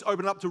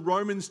Open up to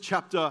Romans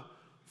chapter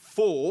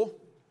 4.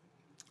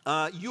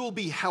 You'll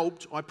be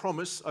helped, I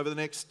promise, over the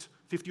next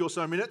 50 or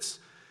so minutes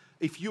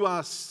if you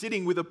are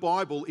sitting with a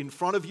Bible in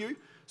front of you.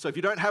 So if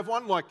you don't have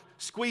one,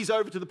 squeeze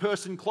over to the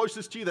person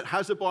closest to you that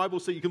has a Bible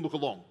so you can look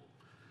along.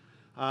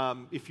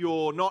 If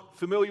you're not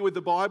familiar with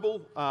the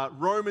Bible,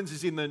 Romans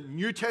is in the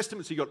New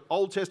Testament, so you've got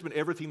Old Testament,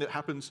 everything that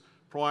happens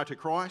prior to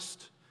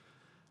Christ.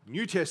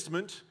 New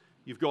Testament,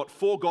 you've got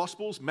 4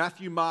 Gospels,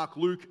 Matthew, Mark,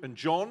 Luke, and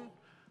John.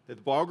 They're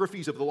the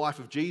biographies of the life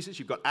of Jesus.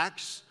 You've got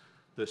Acts,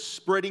 the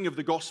spreading of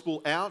the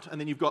gospel out, and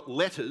then you've got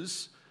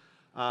letters.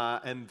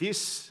 And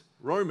this,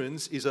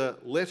 Romans, is a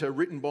letter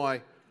written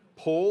by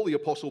Paul, the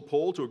Apostle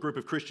Paul, to a group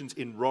of Christians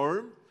in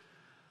Rome.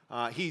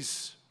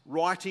 He's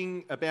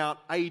writing about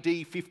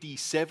AD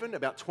 57,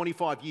 about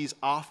 25 years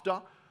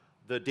after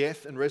the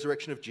death and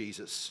resurrection of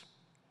Jesus.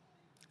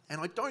 And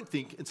I don't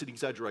think it's an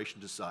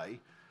exaggeration to say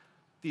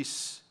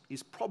this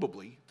is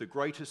probably the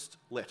greatest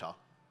letter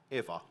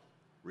ever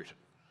written.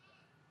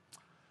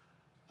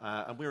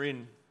 And we're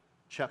in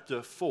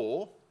chapter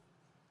 4,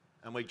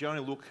 and we're going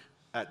to look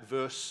at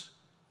verse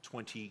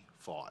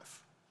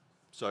 25.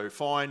 So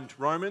find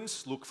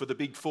Romans, look for the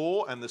big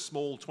 4 and the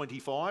small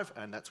 25,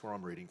 and that's where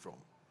I'm reading from.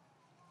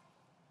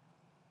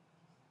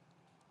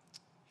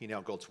 Hear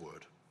now God's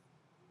word.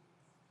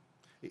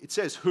 It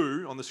says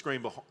who on the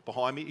screen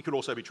behind me. It could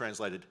also be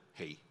translated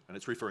he, and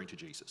it's referring to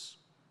Jesus.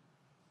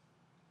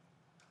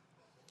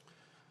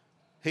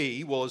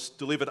 He was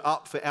delivered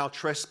up for our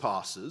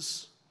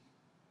trespasses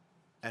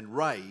and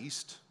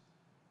raised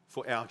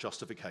for our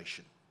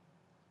justification.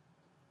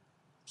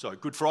 So,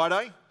 Good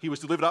Friday, he was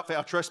delivered up for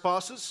our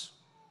trespasses.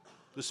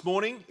 This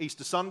morning,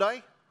 Easter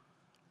Sunday,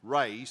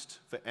 raised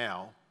for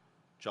our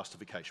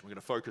justification. We're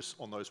going to focus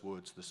on those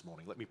words this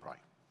morning. Let me pray.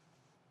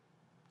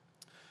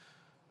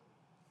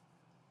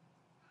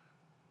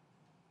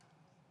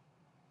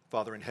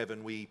 Father in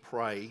heaven, we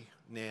pray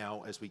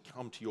now as we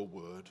come to your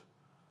word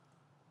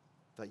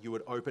that you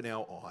would open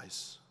our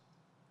eyes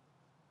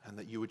and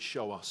that you would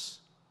show us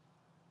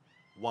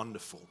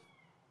wonderful,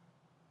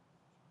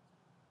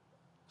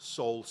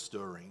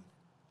 soul-stirring,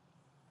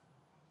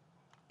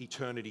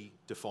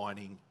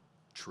 eternity-defining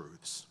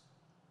truths.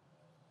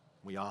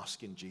 We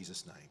ask in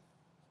Jesus' name.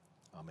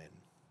 Amen.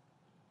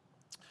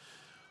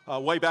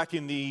 Way back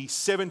in the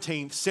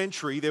 17th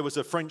century, there was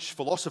a French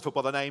philosopher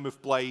by the name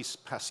of Blaise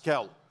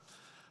Pascal.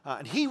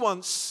 And he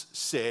once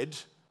said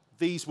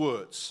these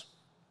words: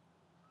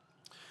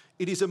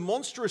 "It is a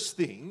monstrous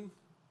thing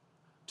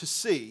to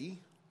see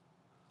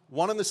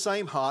one and the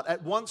same heart,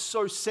 at once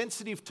so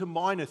sensitive to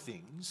minor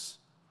things,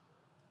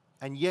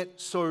 and yet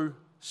so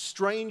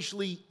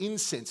strangely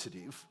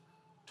insensitive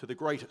to the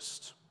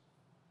greatest."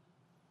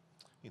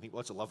 You think,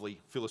 well, that's a lovely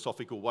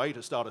philosophical way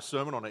to start a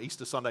sermon on an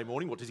Easter Sunday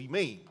morning. What does he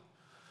mean?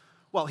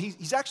 Well,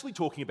 he's actually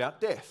talking about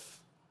death.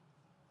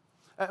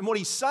 And what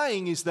he's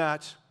saying is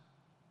that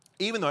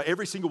even though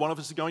every single one of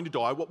us is going to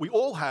die, what we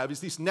all have is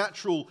this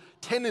natural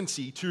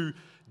tendency to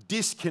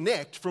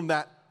disconnect from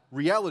that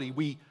reality.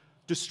 We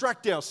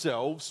distract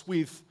ourselves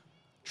with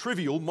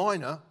trivial,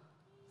 minor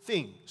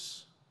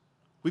things.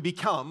 We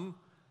become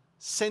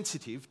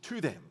sensitive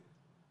to them.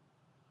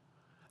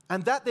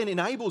 And that then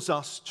enables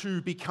us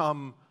to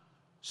become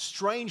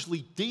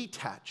strangely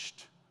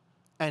detached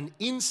and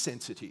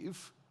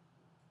insensitive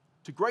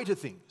to greater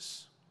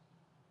things,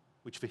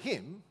 which for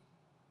him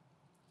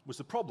was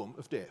the problem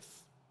of death.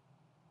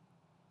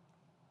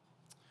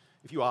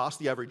 If you ask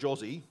the average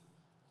Aussie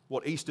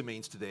what Easter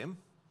means to them,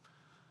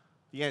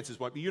 the answers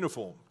won't be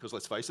uniform, because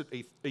let's face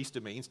it, Easter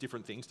means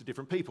different things to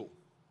different people.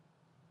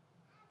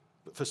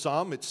 But for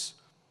some, it's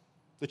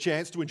the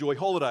chance to enjoy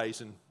holidays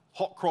and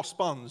hot cross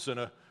buns and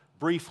a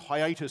brief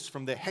hiatus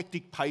from the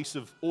hectic pace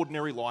of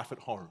ordinary life at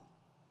home.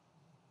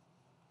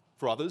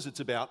 For others, it's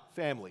about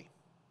family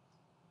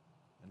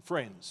and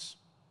friends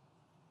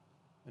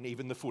and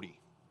even the footy.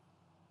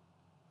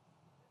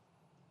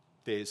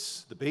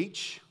 There's the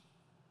beach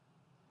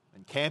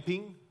and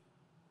camping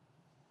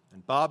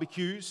and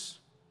barbecues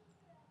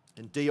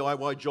and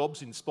DIY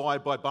jobs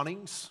inspired by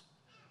Bunnings.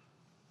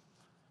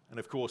 And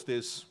of course,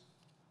 there's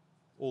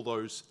all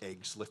those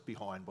eggs left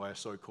behind by a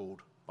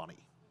so-called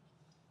bunny.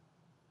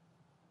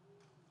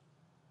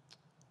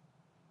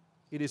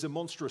 It is a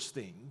monstrous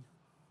thing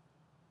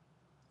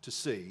to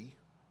see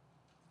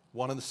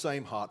one and the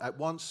same heart, at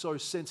once so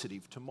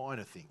sensitive to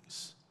minor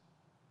things,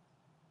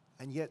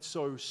 and yet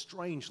so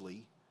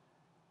strangely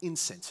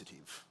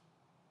insensitive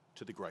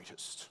to the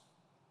greatest.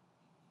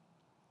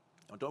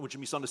 I don't want you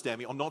to misunderstand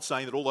me. I'm not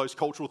saying that all those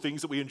cultural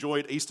things that we enjoy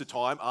at Easter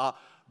time are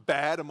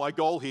bad, and my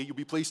goal here, you'll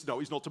be pleased to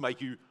know, is not to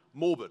make you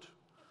morbid.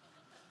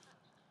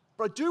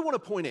 But I do want to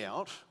point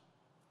out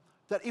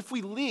that if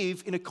we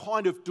live in a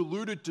kind of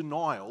deluded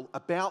denial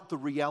about the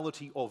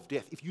reality of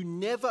death, if you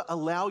never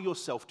allow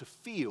yourself to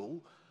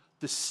feel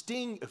the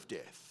sting of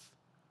death,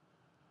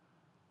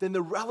 then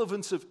the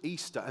relevance of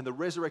Easter and the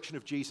resurrection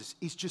of Jesus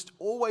is just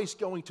always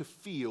going to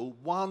feel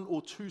 1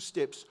 or 2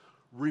 steps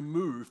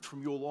removed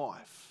from your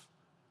life.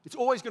 It's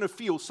always going to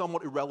feel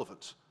somewhat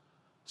irrelevant,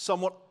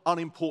 somewhat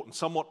unimportant,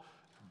 somewhat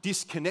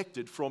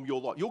disconnected from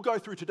your life. You'll go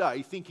through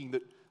today thinking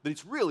that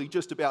it's really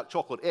just about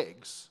chocolate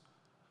eggs,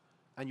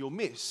 and you'll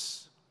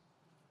miss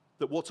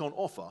that what's on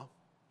offer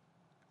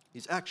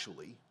is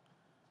actually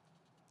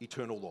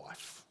eternal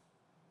life.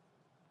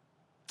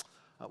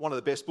 One of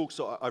the best books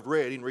I've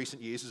read in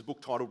recent years is a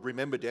book titled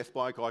Remember Death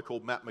by a guy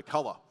called Matt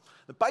McCullough.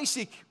 The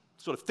basic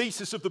sort of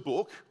thesis of the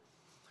book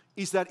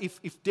is that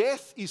if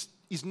death is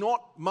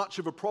not much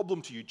of a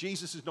problem to you,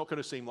 Jesus is not going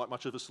to seem like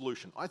much of a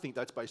solution. I think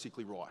that's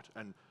basically right.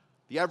 And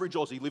the average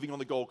Aussie living on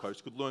the Gold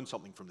Coast could learn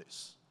something from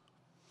this.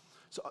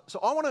 So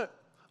I want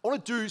to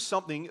do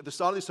something at the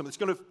start of this sermon.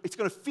 It's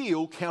going to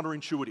feel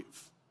counterintuitive.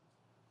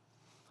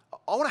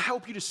 I want to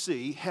help you to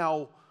see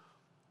how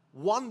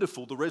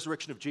wonderful the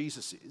resurrection of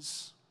Jesus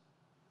is,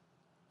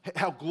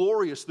 how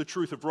glorious the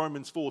truth of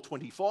Romans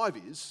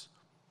 4:25 is,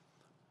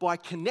 by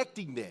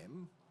connecting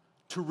them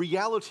to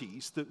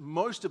realities that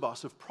most of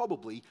us have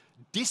probably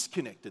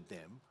disconnected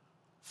them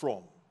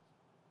from.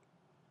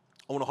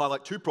 I want to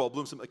highlight two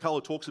problems that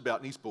McCullough talks about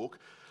in his book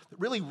that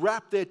really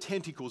wrap their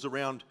tentacles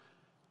around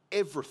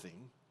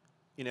everything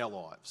in our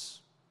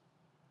lives.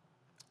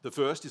 The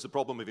first is the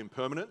problem of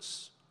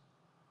impermanence.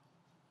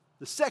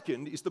 The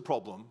second is the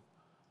problem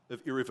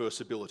of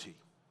irreversibility.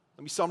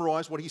 Let me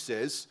summarize what he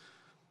says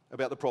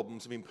about the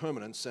problems of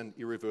impermanence and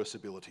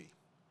irreversibility.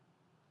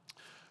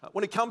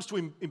 When it comes to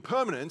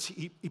impermanence,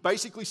 he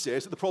basically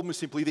says that the problem is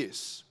simply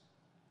this: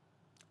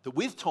 that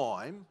with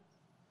time,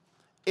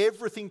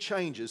 everything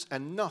changes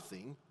and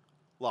nothing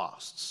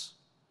lasts.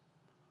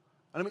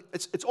 And I mean,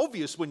 it's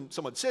obvious when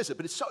someone says it,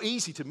 but it's so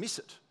easy to miss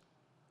it.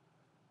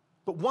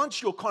 But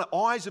once your kind of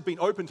eyes have been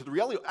opened to the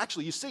reality,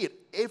 actually you see it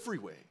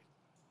everywhere.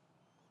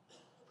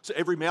 So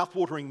every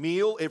mouth-watering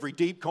meal, every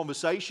deep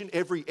conversation,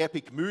 every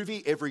epic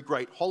movie, every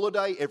great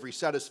holiday, every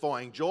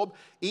satisfying job,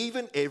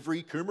 even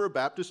every Coomera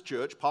Baptist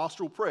Church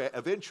pastoral prayer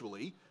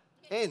eventually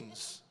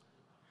ends.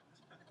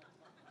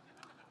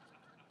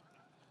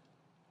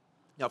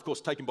 Now, of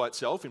course, taken by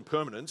itself,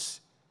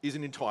 impermanence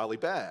isn't entirely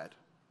bad.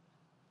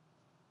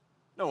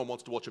 No one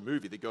wants to watch a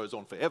movie that goes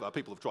on forever.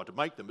 People have tried to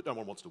make them, but no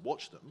one wants to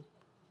watch them.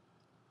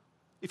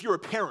 If you're a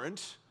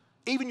parent,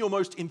 even your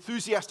most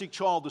enthusiastic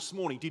child this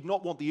morning did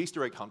not want the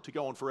Easter egg hunt to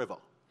go on forever.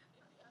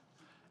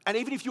 And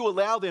even if you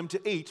allow them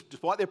to eat,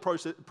 despite their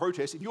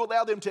protests, if you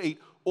allow them to eat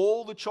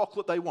all the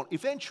chocolate they want,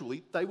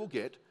 eventually they will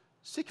get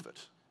sick of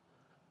it.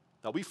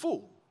 They'll be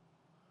full,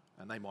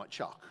 and they might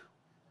chuck.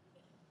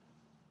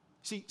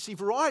 See,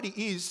 variety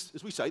is,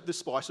 as we say, the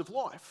spice of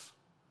life.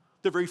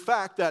 The very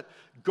fact that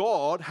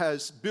God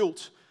has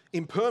built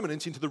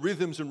impermanence into the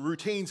rhythms and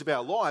routines of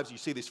our lives, you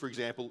see this, for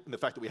example, in the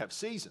fact that we have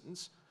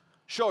seasons,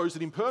 shows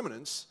that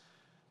impermanence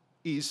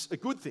is a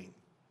good thing.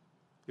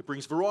 It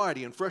brings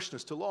variety and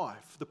freshness to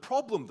life. The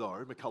problem,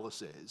 though, McCullough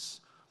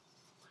says,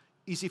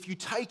 is if you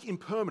take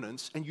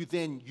impermanence and you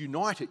then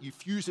unite it, you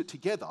fuse it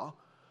together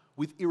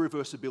with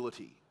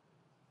irreversibility.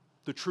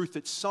 The truth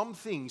that some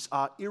things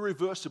are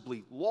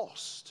irreversibly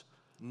lost,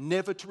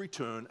 never to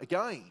return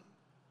again.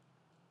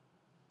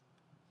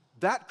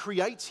 That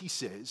creates, he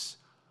says,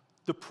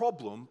 the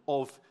problem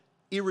of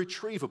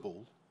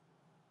irretrievable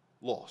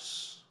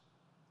loss.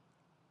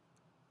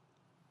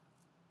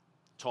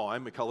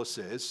 Time, McCullough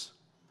says,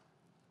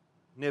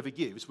 never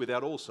gives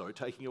without also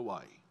taking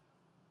away.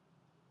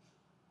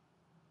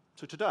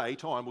 So today,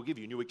 time will give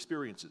you new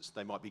experiences.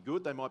 They might be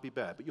good, they might be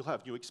bad, but you'll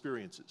have new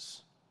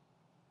experiences.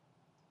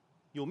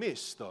 You'll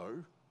miss,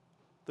 though,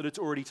 that it's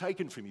already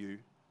taken from you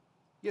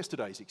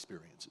yesterday's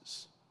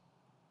experiences.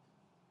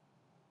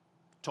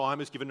 Time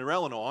has given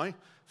Narelle and I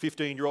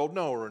 15-year-old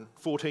Noah and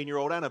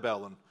 14-year-old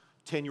Annabelle and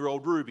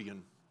 10-year-old Ruby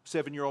and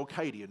 7-year-old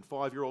Katie and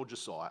 5-year-old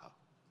Josiah.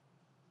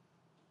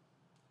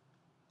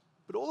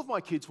 But all of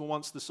my kids were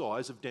once the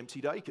size of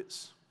Dempsey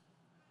Dacres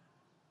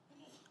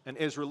and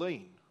Ezra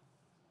Lean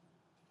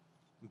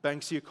and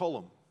Banksia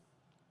Column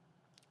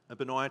and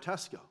Benaiah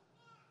Tasker.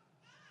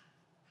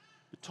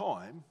 But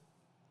time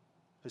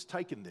has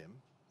taken them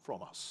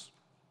from us.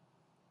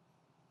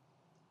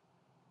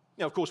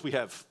 Now, of course, we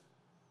have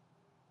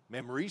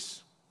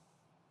memories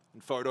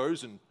and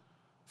photos and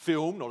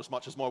film, not as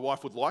much as my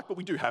wife would like, but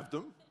we do have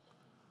them.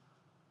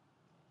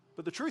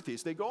 But the truth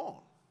is, they're gone,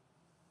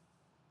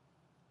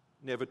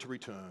 never to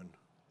return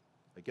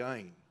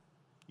again.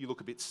 You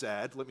look a bit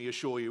sad, let me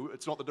assure you.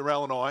 It's not that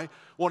Narelle and I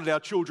wanted our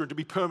children to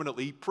be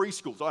permanently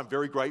preschools. I'm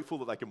very grateful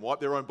that they can wipe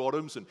their own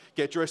bottoms and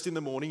get dressed in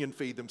the morning and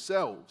feed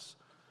themselves.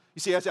 You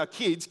see, as our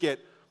kids get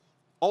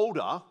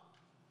older,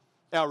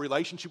 our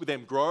relationship with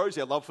them grows,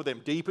 our love for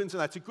them deepens,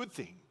 and that's a good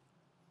thing.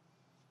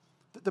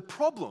 The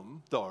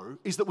problem, though,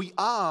 is that we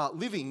are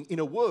living in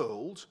a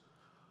world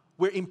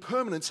where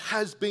impermanence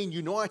has been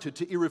united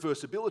to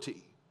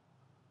irreversibility.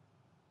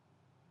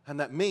 And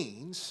that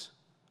means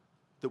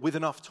that with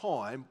enough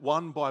time,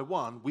 one by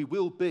one, we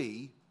will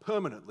be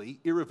permanently,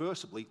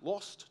 irreversibly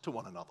lost to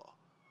one another,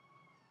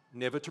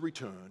 never to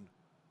return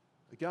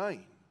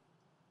again.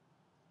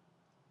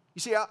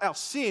 You see, our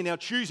sin, our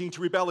choosing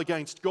to rebel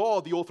against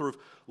God, the author of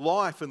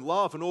life and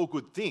love and all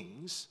good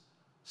things,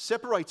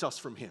 separates us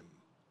from Him.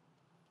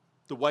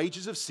 The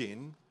wages of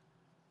sin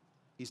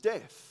is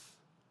death.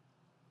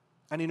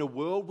 And in a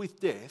world with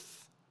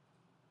death,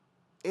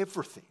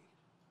 everything,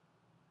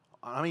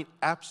 I mean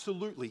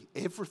absolutely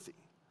everything,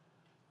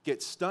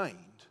 gets stained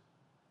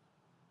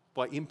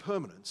by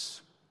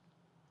impermanence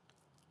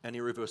and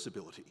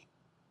irreversibility.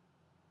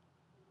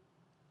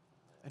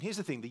 And here's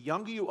the thing, the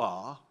younger you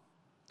are,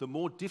 the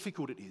more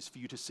difficult it is for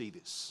you to see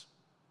this.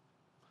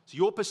 So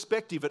your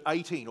perspective at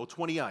 18 or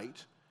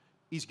 28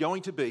 is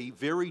going to be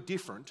very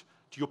different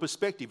to your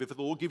perspective if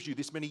the Lord gives you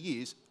this many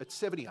years at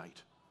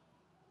 78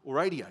 or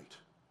 88.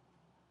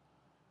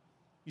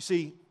 You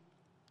see,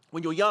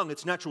 when you're young,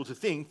 it's natural to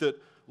think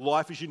that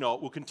life as you know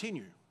it will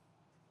continue.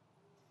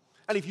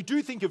 And if you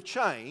do think of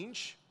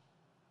change,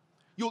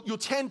 you'll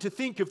tend to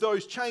think of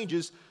those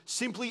changes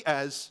simply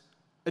as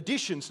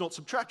additions, not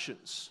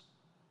subtractions.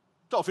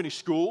 So I'll finish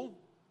school,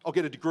 I'll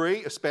get a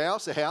degree, a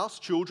spouse, a house,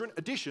 children,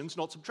 additions,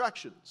 not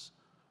subtractions.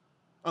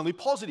 Only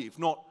positive,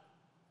 not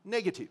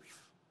negative.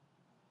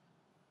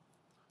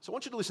 So I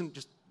want you to listen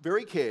just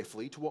very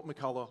carefully to what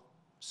McCullough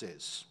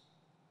says.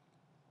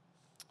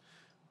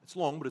 It's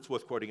long, but it's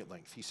worth quoting at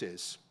length. He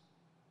says,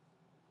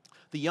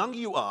 "The younger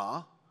you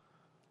are,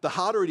 the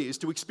harder it is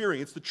to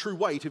experience the true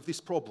weight of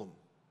this problem.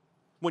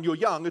 When you're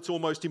young, it's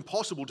almost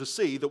impossible to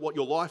see that what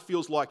your life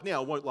feels like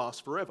now won't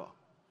last forever.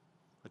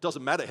 It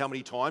doesn't matter how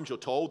many times you're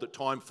told that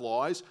time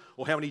flies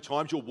or how many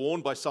times you're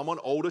warned by someone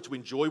older to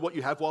enjoy what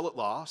you have while it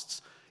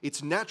lasts.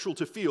 It's natural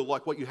to feel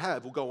like what you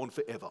have will go on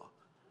forever.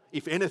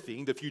 If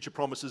anything, the future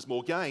promises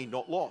more gain,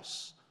 not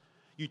loss.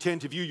 You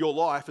tend to view your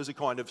life as a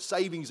kind of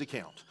savings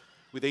account.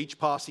 With each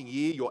passing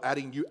year, you're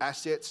adding new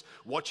assets,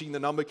 watching the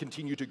number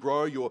continue to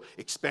grow, you're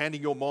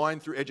expanding your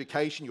mind through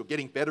education, you're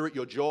getting better at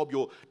your job,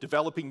 you're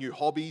developing new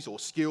hobbies or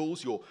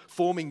skills, you're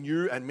forming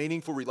new and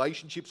meaningful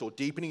relationships or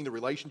deepening the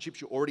relationships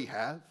you already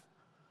have.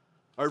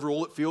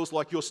 Overall, it feels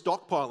like you're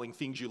stockpiling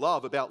things you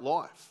love about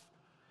life.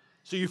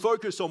 So you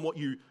focus on what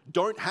you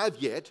don't have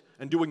yet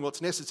and doing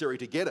what's necessary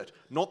to get it,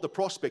 not the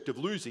prospect of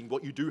losing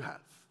what you do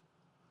have.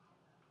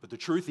 But the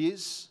truth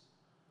is,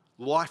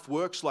 life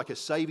works like a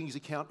savings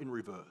account in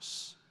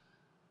reverse.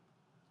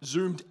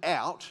 Zoomed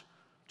out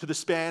to the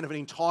span of an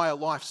entire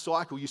life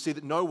cycle, you see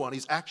that no one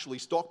is actually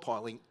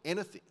stockpiling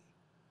anything.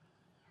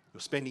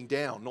 You're spending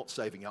down, not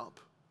saving up.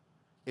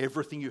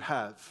 Everything you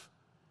have,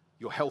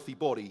 your healthy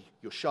body,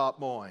 your sharp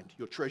mind,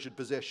 your treasured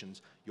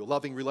possessions, your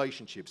loving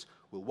relationships,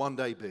 will one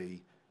day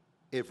be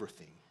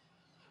everything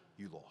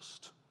you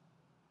lost."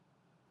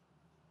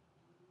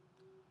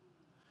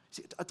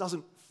 See, it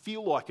doesn't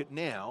feel like it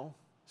now,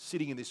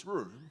 sitting in this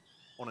room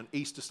on an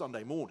Easter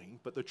Sunday morning,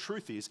 but the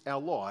truth is our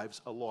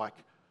lives are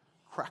like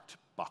cracked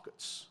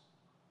buckets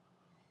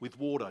with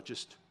water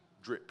just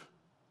drip,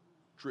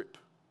 drip,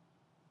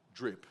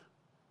 drip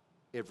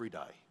every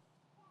day.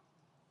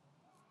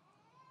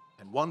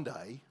 And one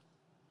day,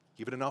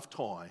 give it enough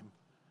time,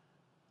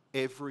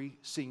 every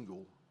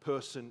single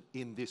person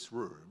in this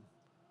room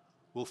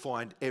will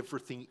find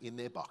everything in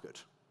their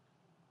bucket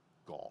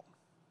gone.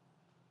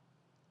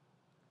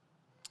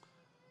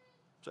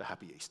 So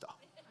happy Easter.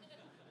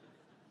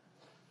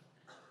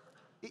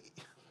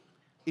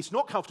 It's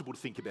not comfortable to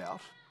think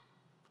about,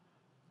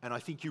 and I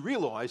think you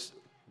realise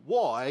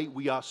why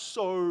we are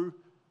so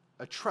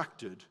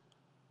attracted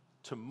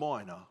to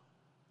minor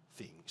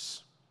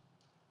things.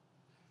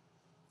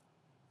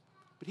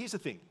 But here's the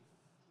thing.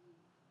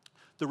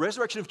 The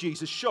resurrection of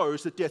Jesus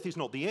shows that death is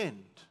not the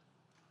end.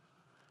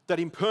 That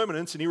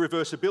impermanence and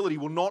irreversibility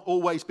will not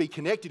always be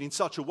connected in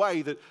such a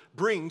way that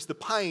brings the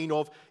pain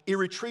of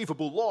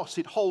irretrievable loss.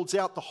 It holds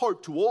out the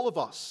hope to all of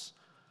us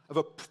of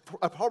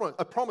a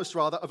promise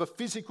of a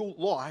physical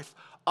life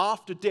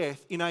after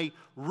death in a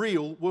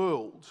real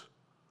world.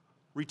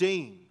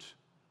 Redeemed,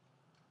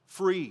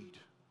 freed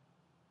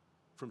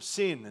from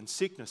sin and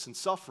sickness and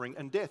suffering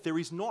and death. There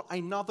is not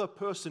another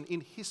person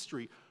in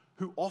history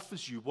who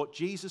offers you what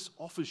Jesus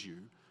offers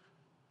you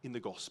in the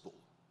gospel.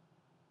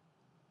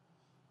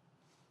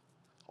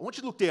 I want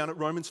you to look down at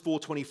Romans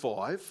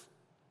 4:25.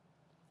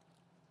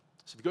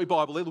 So if you've got your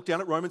Bible there, look down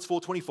at Romans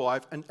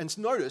 4:25 and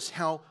notice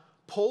how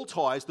Paul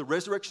ties the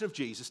resurrection of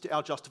Jesus to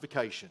our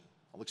justification.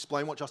 I'll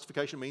explain what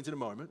justification means in a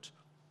moment.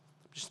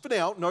 Just for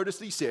now, notice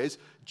that he says,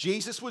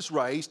 Jesus was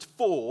raised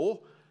for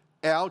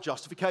our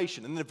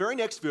justification. And in the very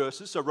next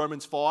verses, so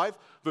Romans 5,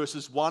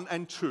 verses 1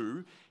 and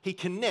 2, he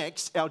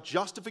connects our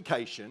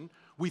justification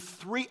with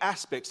three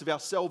aspects of our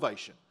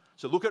salvation.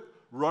 So look at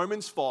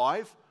Romans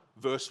 5,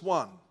 verse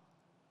 1.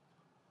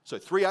 So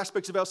three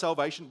aspects of our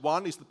salvation.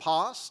 One is the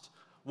past,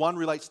 one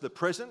relates to the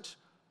present,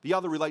 the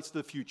other relates to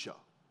the future.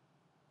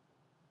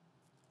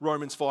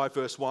 Romans 5,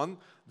 verse 1,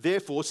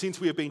 "Therefore, since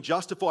we have been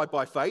justified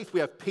by faith, we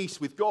have peace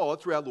with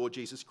God through our Lord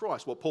Jesus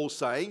Christ." What Paul's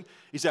saying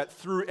is that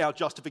through our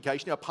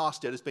justification, our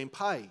past debt has been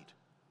paid.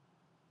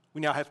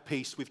 We now have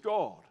peace with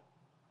God.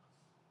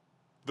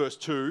 Verse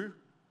 2,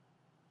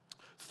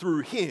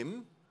 "Through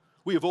him,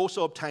 we have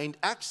also obtained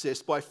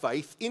access by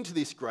faith into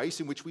this grace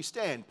in which we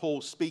stand."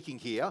 Paul's speaking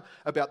here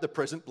about the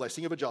present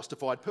blessing of a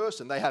justified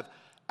person. They have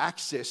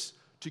access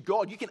to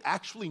God. You can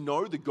actually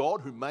know the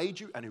God who made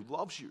you and who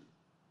loves you.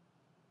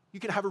 You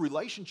can have a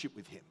relationship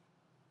with him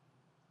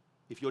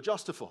if you're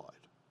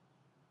justified.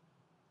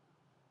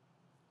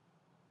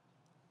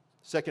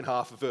 second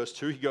half of verse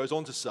 2, he goes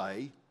on to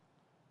say,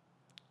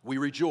 we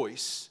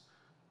rejoice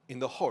in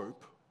the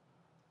hope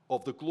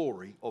of the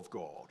glory of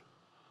God.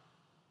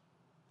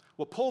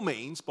 What Paul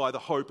means by the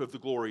hope of the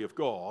glory of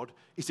God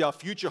is our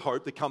future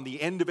hope that come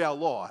the end of our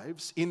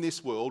lives in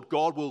this world,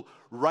 God will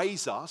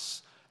raise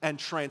us and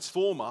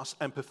transform us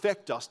and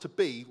perfect us to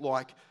be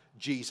like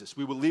Jesus.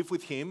 We will live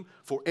with him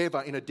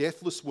forever in a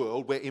deathless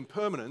world where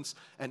impermanence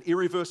and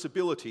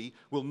irreversibility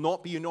will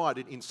not be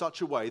united in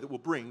such a way that will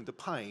bring the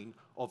pain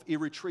of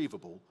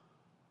irretrievable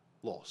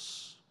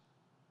loss.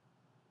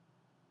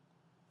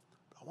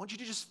 I want you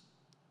to just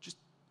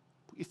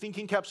put your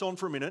thinking caps on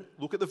for a minute,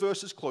 look at the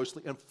verses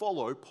closely, and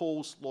follow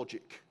Paul's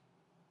logic.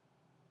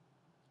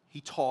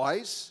 He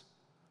ties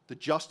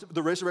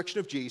the resurrection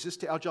of Jesus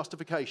to our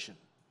justification.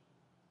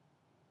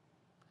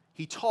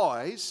 He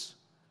ties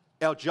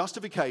our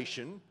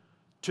justification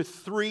to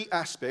three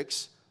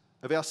aspects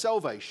of our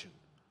salvation,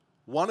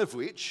 one of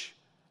which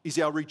is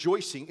our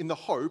rejoicing in the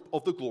hope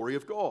of the glory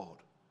of God.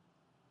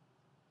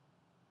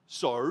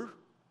 So,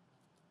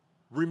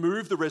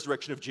 remove the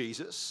resurrection of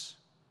Jesus,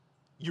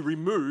 you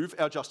remove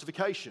our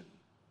justification.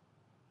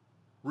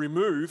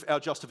 Remove our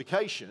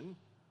justification,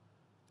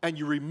 and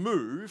you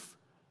remove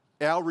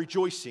our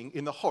rejoicing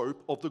in the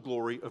hope of the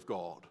glory of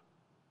God.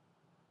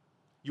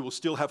 You will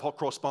still have hot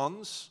cross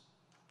buns.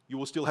 You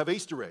will still have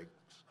Easter eggs.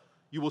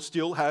 You will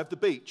still have the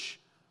beach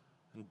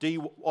and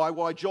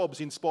DIY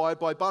jobs inspired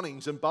by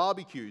Bunnings and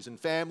barbecues and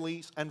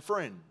families and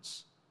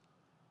friends.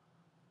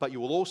 But you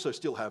will also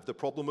still have the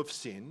problem of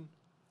sin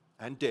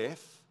and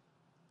death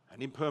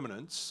and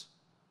impermanence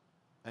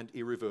and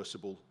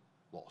irreversible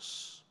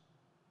loss.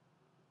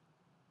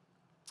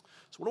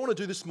 So what I want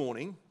to do this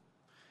morning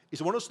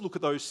is I want us to look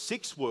at those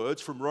 6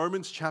 words from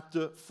Romans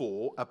chapter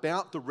 4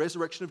 about the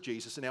resurrection of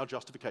Jesus and our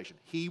justification.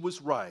 He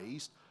was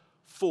raised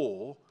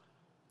for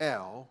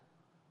our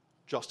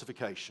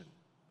justification.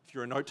 If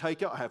you're a note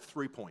taker, I have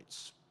 3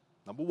 points.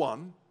 Number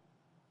 1,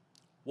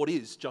 what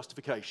is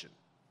justification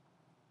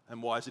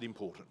and why is it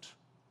important?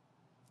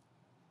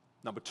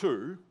 Number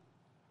 2,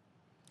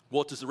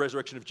 what does the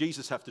resurrection of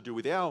Jesus have to do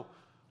with our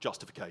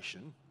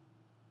justification?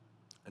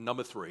 And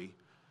number 3,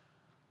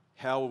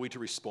 how are we to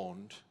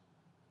respond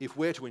if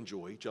we're to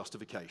enjoy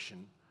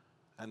justification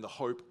and the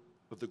hope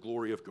of the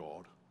glory of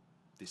God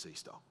this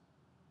Easter?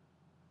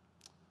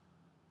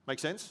 Make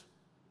sense?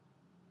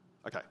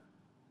 Okay.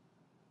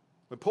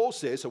 When Paul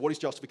says, so what is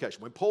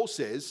justification? When Paul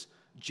says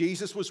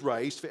Jesus was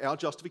raised for our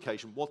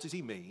justification, what does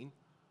he mean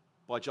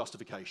by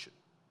justification?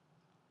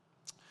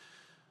 I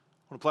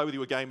want to play with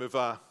you a game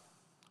of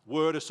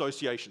word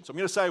association. So I'm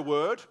going to say a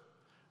word,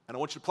 and I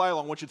want you to play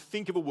along. I want you to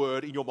think of a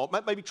word in your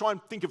mind. Maybe try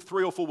and think of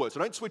 3 or 4 words. So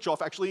don't switch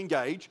off, actually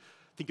engage.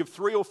 Think of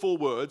 3 or 4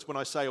 words when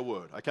I say a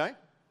word, okay?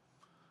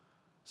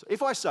 So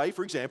if I say,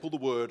 for example, the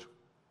word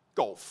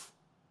golf,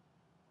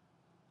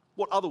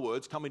 what other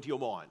words come into your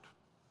mind?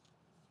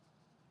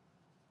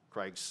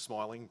 Craig's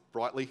smiling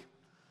brightly.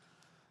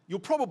 You'll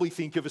probably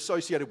think of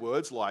associated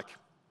words like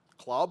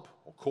club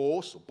or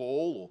course or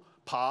ball or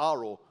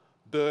par or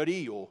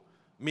birdie or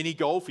mini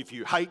golf. If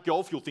you hate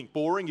golf, you'll think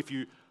boring. If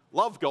you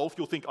love golf,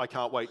 you'll think I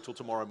can't wait till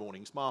tomorrow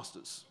morning's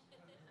Masters.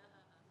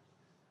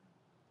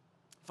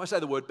 If I say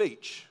the word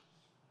beach,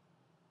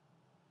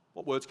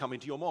 what words come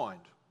into your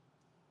mind?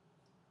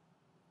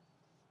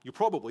 You'll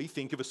probably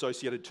think of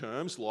associated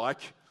terms like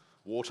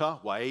water,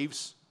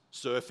 waves,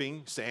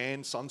 surfing,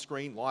 sand,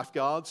 sunscreen,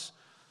 lifeguards.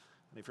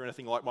 And if you're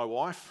anything like my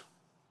wife,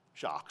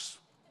 sharks.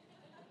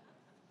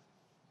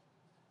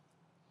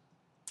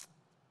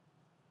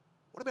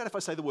 What about if I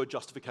say the word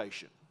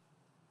justification?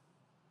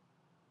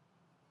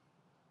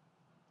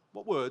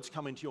 What words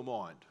come into your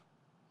mind?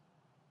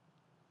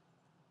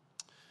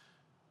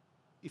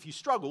 If you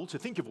struggle to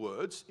think of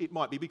words, it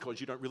might be because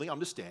you don't really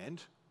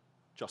understand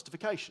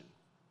justification.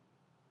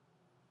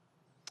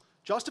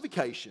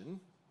 Justification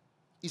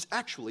is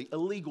actually a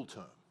legal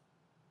term.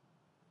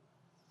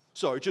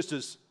 So just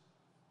as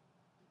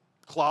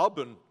club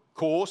and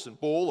course and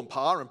ball and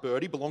par and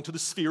birdie belong to the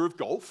sphere of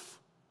golf,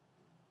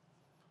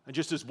 and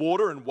just as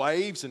water and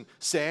waves and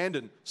sand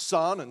and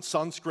sun and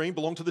sunscreen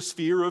belong to the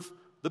sphere of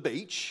the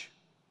beach,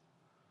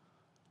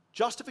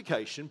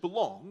 justification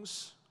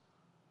belongs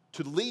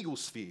to the legal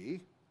sphere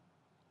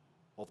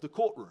of the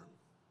courtroom.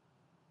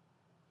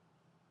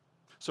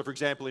 So, for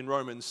example, in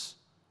Romans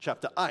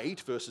chapter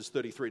 8, verses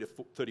 33 to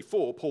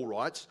 34, Paul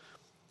writes,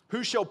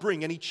 "Who shall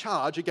bring any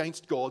charge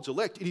against God's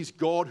elect? It is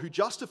God who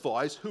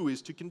justifies. Who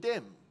is to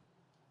condemn?"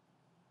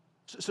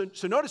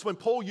 So notice when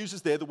Paul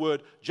uses there the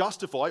word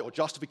justify or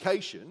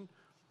justification,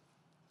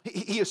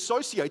 he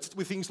associates it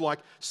with things like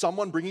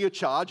someone bringing a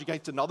charge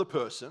against another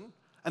person,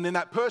 and then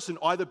that person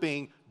either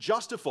being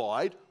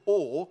justified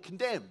or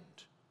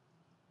condemned.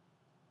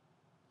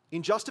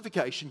 In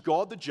justification,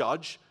 God the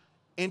judge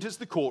enters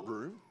the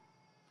courtroom.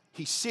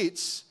 He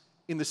sits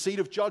in the seat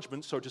of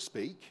judgment, so to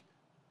speak,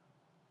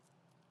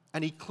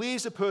 and he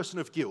clears a person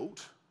of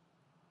guilt,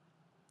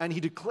 and he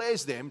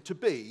declares them to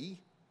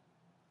be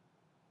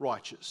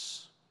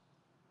righteous.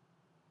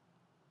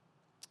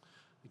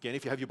 Again,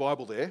 if you have your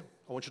Bible there,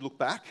 I want you to look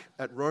back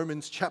at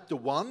Romans chapter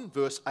 1,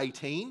 verse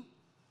 18.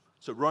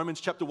 So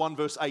Romans chapter 1,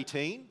 verse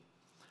 18.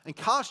 And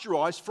cast your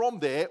eyes from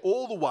there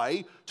all the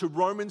way to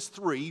Romans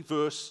 3,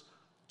 verse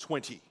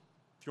 20.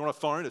 If you're on a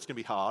phone, it's going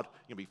to be hard.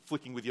 You're going to be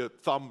flicking with your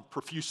thumb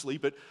profusely.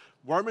 But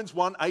Romans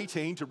 1,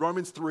 18 to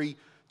Romans 3,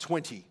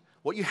 20.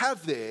 What you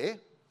have there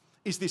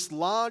is this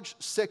large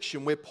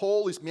section where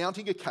Paul is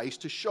mounting a case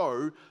to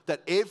show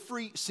that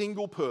every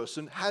single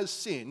person has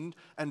sinned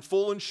and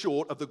fallen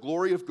short of the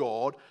glory of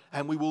God,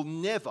 and we will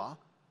never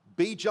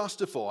be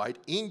justified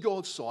in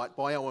God's sight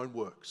by our own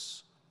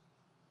works.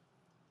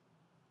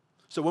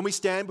 So when we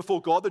stand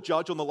before God the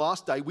judge on the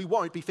last day, we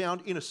won't be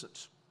found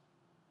innocent.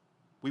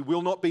 We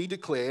will not be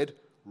declared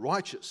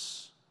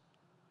righteous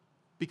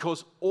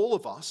because all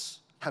of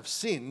us have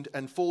sinned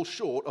and fall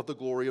short of the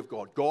glory of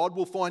God. God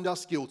will find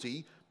us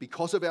guilty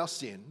because of our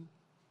sin,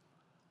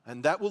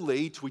 and that will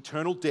lead to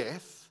eternal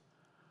death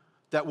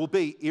that will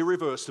be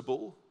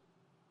irreversible,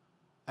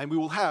 and we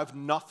will have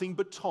nothing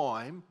but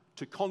time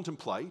to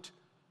contemplate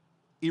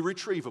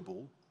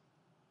irretrievable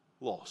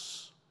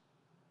loss.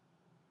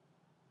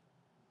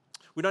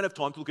 We don't have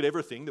time to look at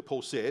everything that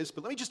Paul says,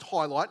 but let me just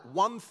highlight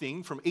one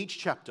thing from each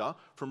chapter,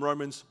 from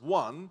Romans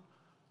 1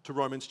 to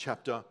Romans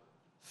chapter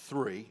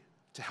 3,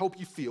 to help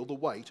you feel the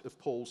weight of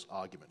Paul's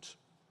argument.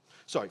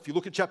 So if you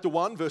look at chapter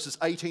 1, verses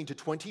 18 to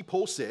 20,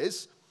 Paul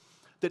says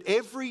that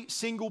every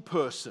single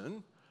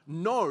person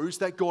knows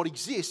that God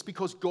exists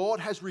because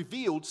God has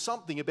revealed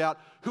something about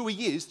who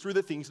he is through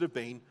the things that have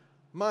been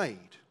made.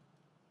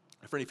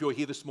 And friend, if you're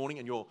here this morning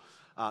and you're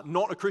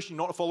not a Christian,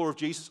 not a follower of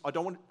Jesus, I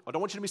don't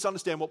want you to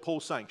misunderstand what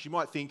Paul's saying. Because you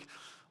might think,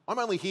 I'm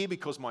only here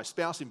because my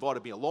spouse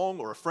invited me along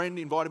or a friend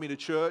invited me to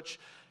church.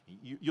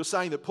 You're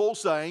saying that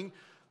Paul's saying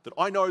that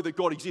I know that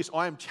God exists.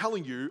 I am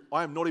telling you,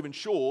 I am not even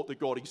sure that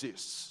God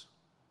exists.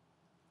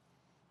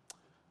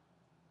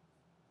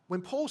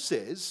 When Paul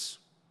says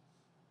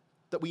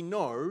that we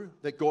know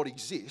that God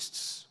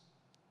exists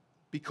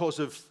because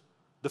of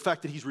the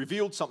fact that he's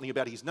revealed something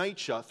about his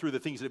nature through the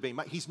things that have been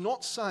made, he's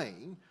not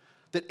saying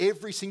that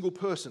every single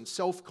person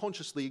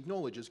self-consciously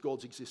acknowledges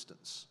God's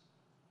existence.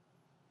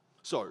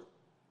 So,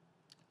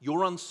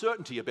 your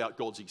uncertainty about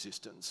God's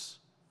existence,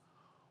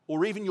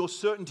 or even your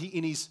certainty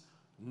in his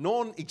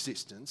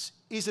non-existence,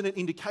 isn't an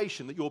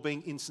indication that you're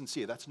being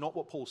insincere. That's not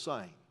what Paul's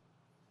saying.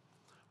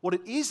 What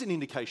it is an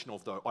indication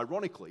of, though,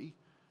 ironically,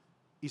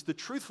 is the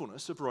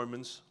truthfulness of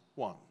Romans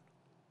 1.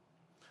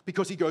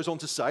 Because he goes on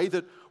to say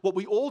that what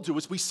we all do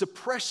is we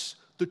suppress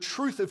the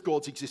truth of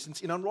God's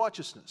existence in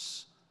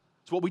unrighteousness.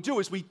 So what we do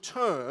is we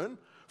turn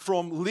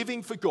from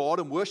living for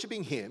God and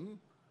worshipping him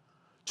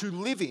to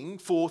living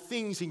for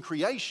things in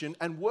creation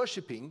and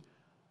worshipping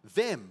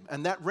them.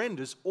 And that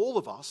renders all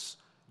of us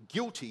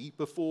guilty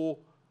before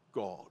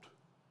God.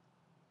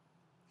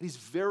 It is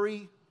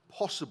very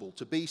possible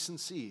to be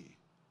sincere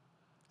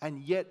and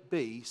yet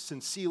be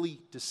sincerely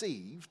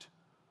deceived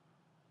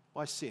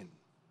by sin.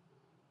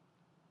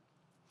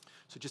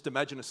 So just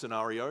imagine a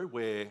scenario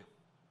where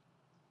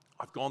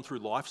I've gone through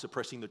life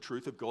suppressing the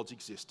truth of God's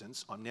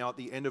existence. I'm now at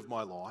the end of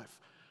my life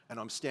and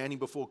I'm standing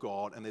before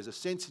God, and there's a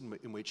sense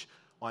in which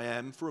I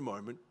am, for a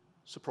moment,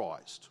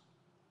 surprised.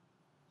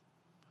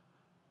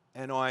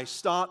 And I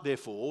start,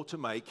 therefore, to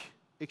make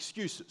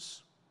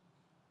excuses.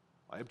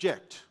 I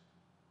object.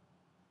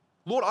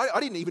 Lord, I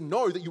didn't even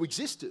know that you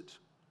existed.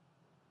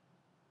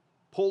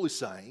 Paul is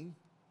saying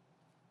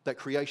that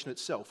creation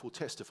itself will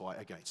testify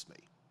against me.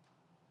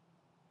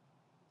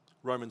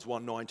 Romans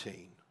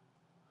 1:19.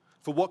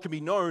 For what can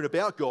be known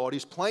about God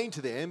is plain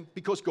to them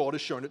because God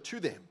has shown it to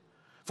them.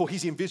 For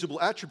his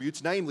invisible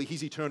attributes, namely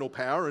his eternal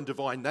power and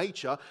divine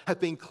nature, have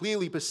been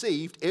clearly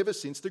perceived ever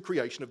since the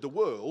creation of the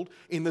world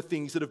in the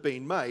things that have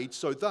been made,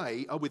 so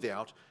they are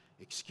without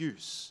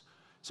excuse.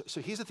 So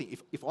here's the thing.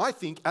 If I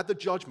think at the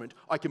judgment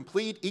I can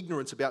plead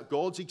ignorance about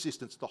God's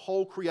existence, the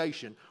whole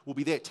creation will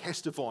be there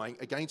testifying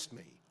against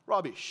me.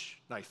 Rubbish,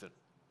 Nathan.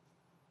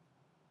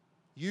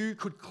 You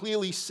could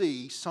clearly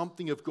see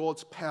something of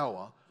God's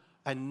power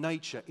and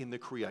nature in the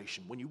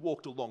creation when you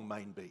walked along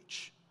Main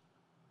Beach.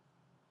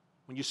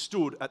 When you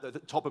stood at the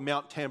top of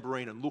Mount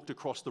Tambourine and looked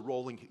across the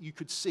rolling, you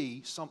could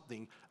see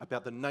something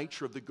about the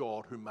nature of the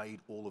God who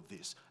made all of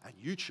this. And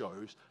you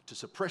chose to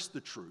suppress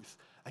the truth,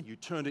 and you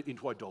turned it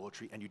into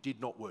idolatry, and you did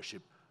not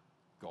worship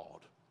God.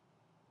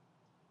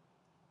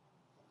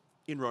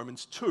 In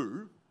Romans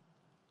 2,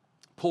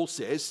 Paul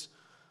says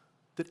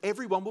that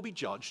everyone will be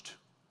judged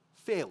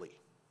fairly.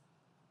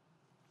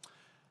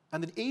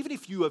 And that even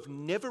if you have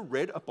never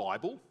read a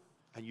Bible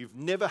and you've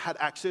never had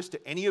access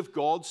to any of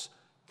God's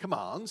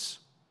commands,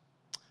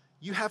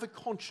 you have a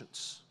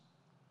conscience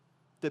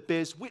that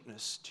bears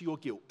witness to your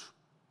guilt.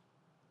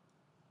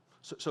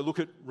 So look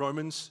at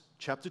Romans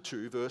chapter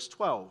 2, verse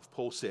 12.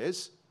 Paul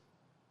says,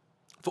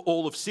 for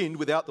all have sinned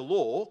without the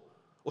law,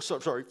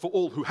 for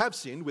all who have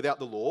sinned without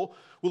the law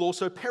will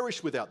also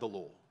perish without the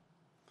law.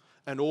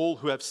 And all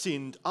who have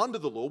sinned under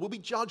the law will be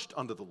judged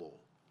under the law.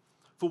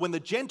 For when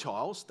the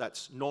Gentiles,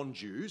 that's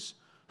non-Jews,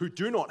 who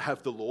do not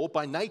have the law,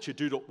 by nature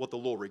do what the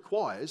law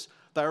requires,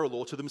 they are a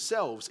law to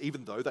themselves,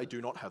 even though they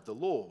do not have the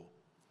law.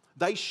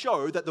 They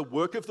show that the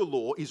work of the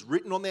law is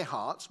written on their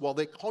hearts, while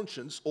their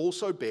conscience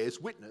also bears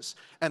witness,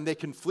 and their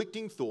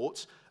conflicting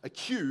thoughts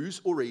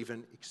accuse or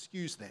even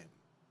excuse them.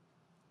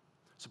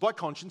 So by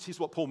conscience, here's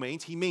what Paul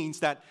means. He means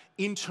that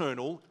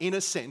internal,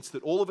 inner sense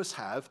that all of us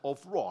have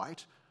of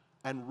right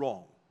and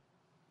wrong.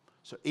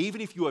 So even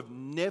if you have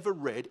never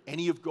read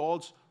any of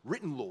God's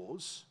written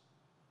laws,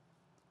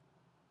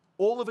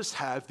 all of us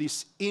have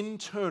this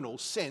internal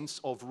sense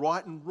of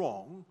right and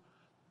wrong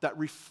that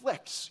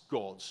reflects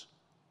God's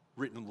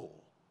written law.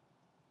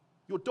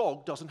 Your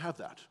dog doesn't have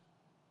that.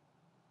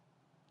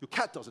 Your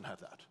cat doesn't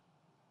have that.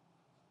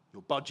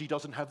 Your budgie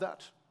doesn't have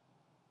that.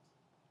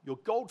 Your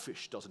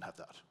goldfish doesn't have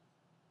that.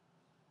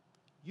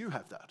 You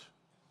have that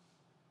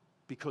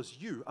because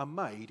you are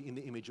made in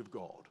the image of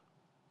God.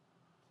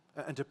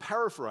 And to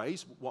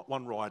paraphrase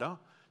one writer,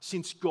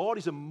 since God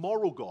is a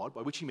moral God,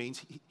 by which he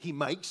means he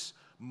makes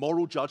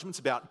moral judgments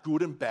about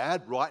good and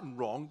bad, right and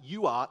wrong,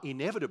 you are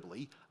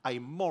inevitably a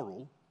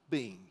moral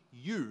being.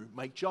 You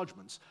make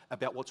judgments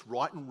about what's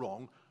right and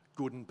wrong,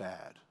 good and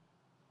bad.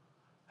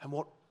 And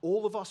what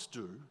all of us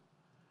do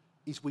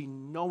is we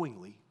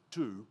knowingly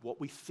do what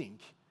we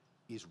think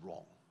is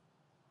wrong.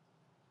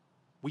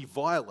 We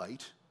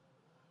violate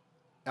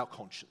our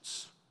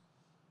conscience.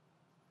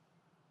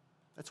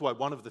 That's why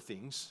one of the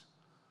things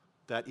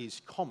that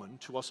is common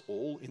to us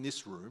all in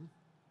this room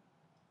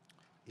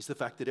is the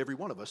fact that every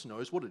one of us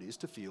knows what it is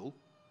to feel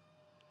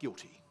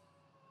guilty.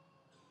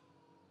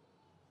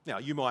 Now,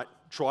 you might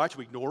try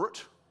to ignore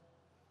it.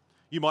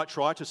 You might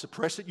try to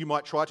suppress it. You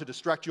might try to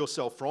distract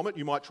yourself from it.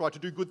 You might try to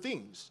do good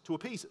things to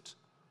appease it.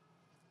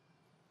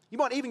 You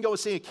might even go and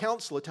see a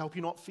counsellor to help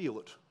you not feel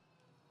it.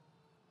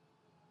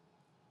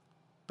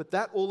 But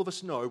that all of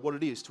us know what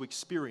it is to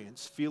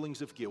experience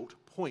feelings of guilt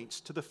points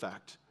to the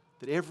fact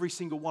that every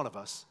single one of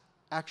us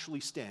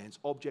actually stands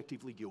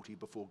objectively guilty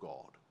before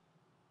God.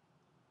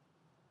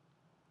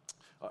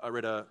 I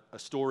read a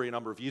story a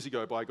number of years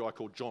ago by a guy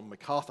called John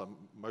MacArthur.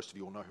 Most of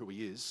you all know who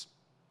he is.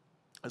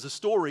 It's a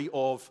story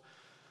of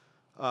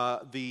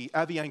the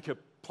Avianca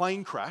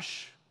plane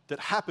crash that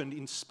happened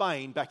in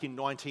Spain back in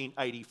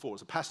 1984. It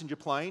was a passenger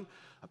plane.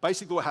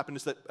 Basically what happened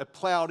is that it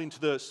ploughed into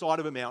the side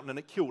of a mountain and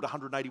it killed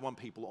 181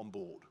 people on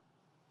board.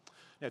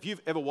 Now, if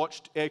you've ever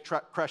watched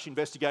crash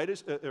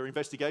investigations,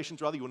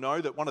 you'll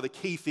know that one of the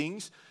key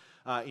things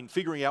in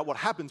figuring out what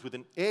happens with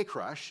an air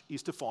crash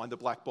is to find the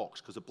black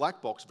box, because the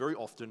black box very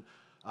often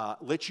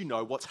lets you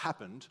know what's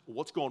happened or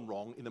what's gone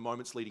wrong in the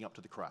moments leading up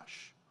to the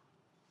crash.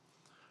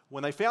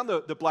 When they found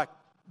the black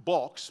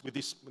box with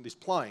this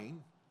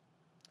plane,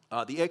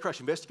 the air crash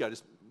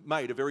investigators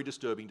made a very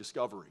disturbing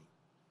discovery.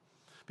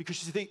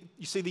 Because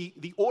you see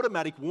the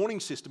automatic warning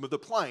system of the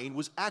plane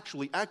was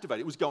actually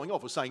activated. It was going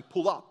off. It was saying,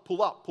 pull up,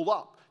 pull up, pull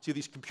up. See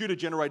this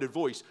computer-generated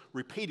voice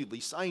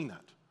repeatedly saying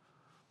that.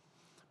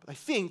 But they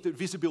think that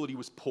visibility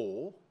was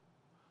poor.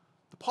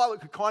 The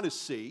pilot could kind of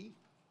see,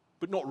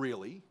 but not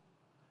really.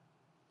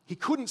 He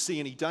couldn't see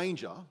any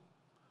danger,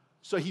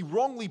 so he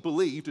wrongly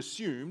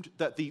assumed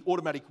that the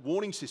automatic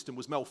warning system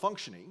was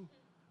malfunctioning.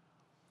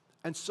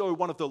 And so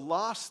one of the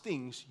last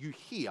things you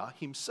hear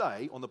him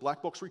say on the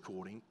black box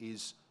recording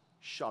is,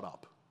 "Shut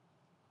up."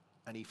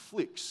 And he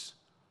flicks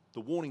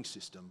the warning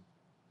system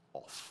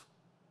off.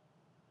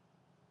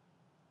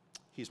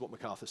 Here's what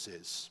MacArthur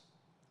says.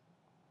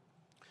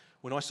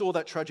 When I saw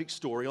that tragic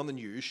story on the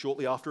news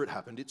shortly after it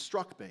happened, it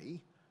struck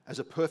me as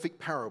a perfect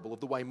parable of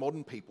the way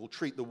modern people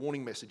treat the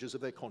warning messages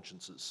of their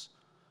consciences.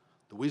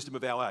 The wisdom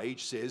of our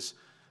age says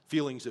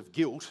feelings of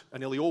guilt are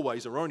nearly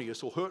always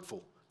erroneous or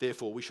hurtful.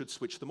 Therefore, we should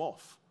switch them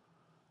off.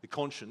 The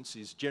conscience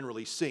is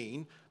generally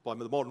seen by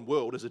the modern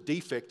world as a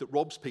defect that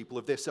robs people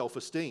of their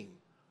self-esteem.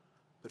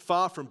 But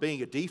far from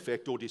being a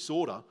defect or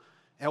disorder,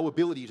 our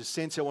ability to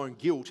sense our own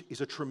guilt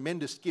is a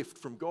tremendous gift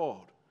from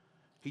God.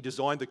 He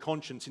designed the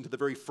conscience into the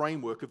very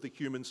framework of the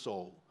human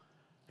soul.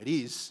 It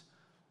is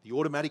the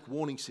automatic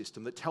warning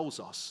system that tells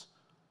us,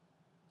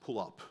 pull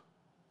up,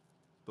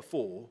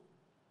 before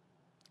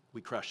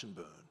we crash and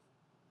burn.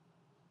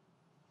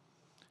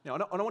 Now, I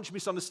don't want you to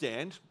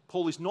misunderstand.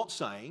 Paul is not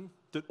saying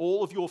that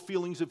all of your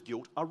feelings of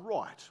guilt are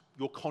right.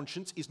 Your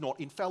conscience is not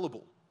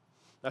infallible.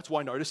 That's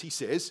why notice he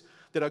says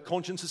that our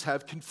consciences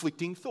have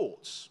conflicting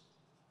thoughts.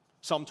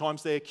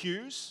 Sometimes they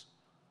accuse,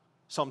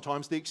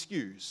 sometimes they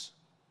excuse.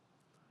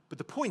 But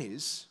the point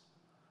is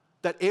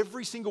that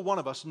every single one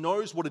of us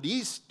knows what it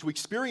is to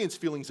experience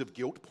feelings of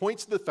guilt,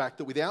 points to the fact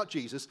that without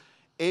Jesus,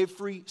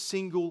 every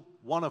single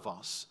one of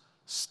us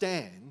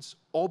stands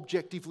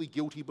objectively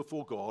guilty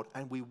before God,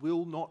 and we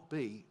will not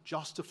be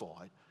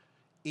justified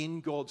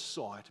in God's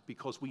sight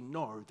because we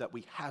know that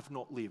we have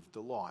not lived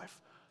the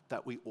life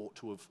that we ought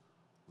to have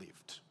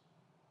lived.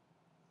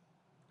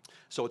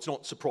 So it's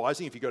not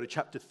surprising if you go to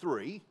chapter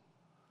 3,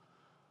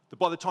 that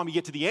by the time you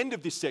get to the end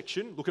of this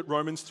section, look at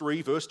Romans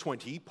 3 verse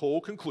 20,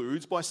 Paul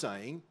concludes by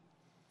saying,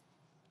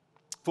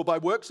 "For by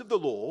works of the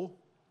law,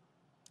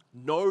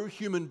 no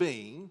human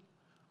being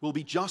will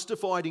be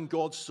justified in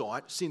God's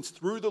sight, since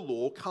through the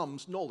law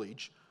comes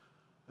knowledge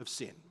of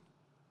sin."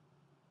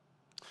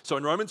 So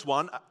in Romans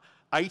 1,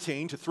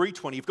 18 to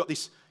 3:20, you've got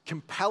this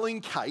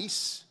compelling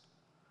case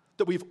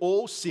that we've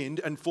all sinned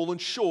and fallen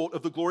short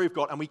of the glory of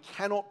God, and we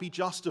cannot be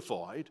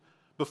justified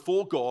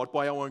before God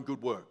by our own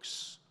good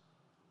works.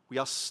 We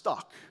are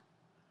stuck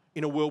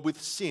in a world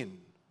with sin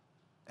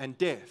and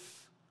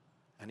death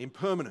and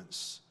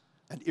impermanence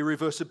and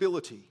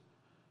irreversibility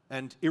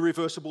and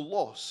irreversible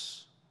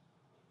loss,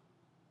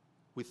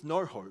 with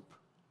no hope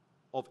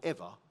of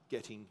ever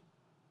getting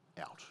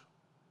out.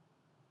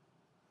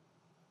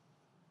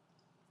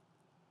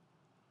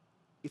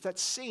 If that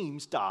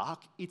seems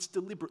dark, it's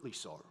deliberately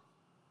so.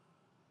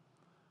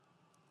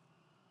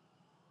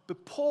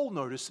 But Paul,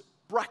 notice,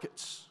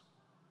 brackets.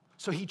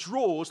 So he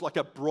draws like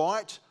a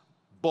bright,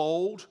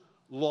 bold,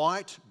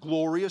 light,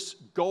 glorious,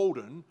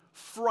 golden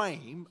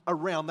frame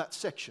around that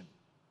section.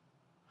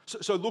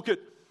 So look at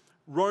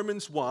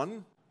Romans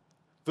 1,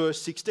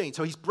 verse 16.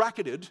 So he's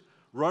bracketed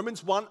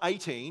Romans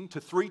 1:18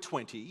 to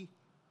 3:20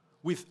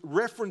 with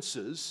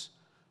references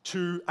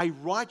to a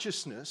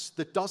righteousness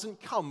that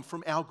doesn't come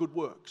from our good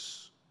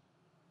works,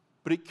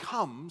 but it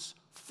comes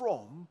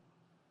from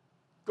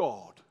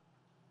God.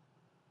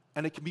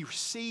 And it can be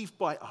received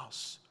by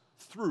us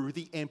through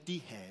the empty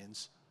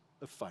hands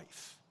of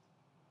faith.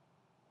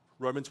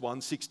 Romans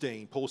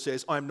 1:16, Paul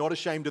says, I am not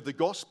ashamed of the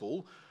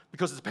gospel,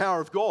 because it's the power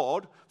of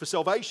God for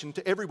salvation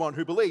to everyone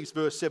who believes.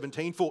 Verse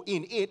 17, for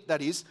in it,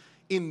 that is,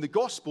 in the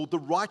gospel, the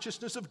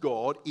righteousness of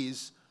God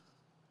is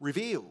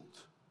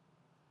revealed.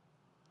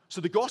 So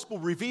the gospel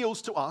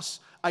reveals to us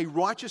a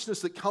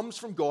righteousness that comes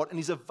from God and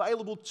is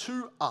available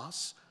to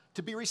us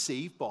to be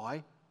received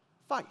by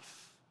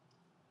faith.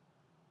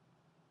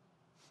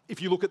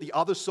 If you look at the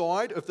other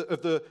side of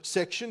the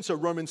section, so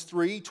Romans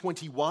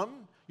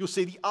 3:21, you'll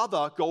see the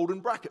other golden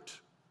bracket.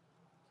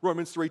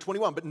 Romans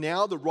 3:21, but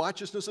now the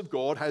righteousness of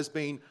God has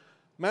been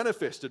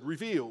manifested,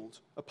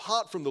 revealed,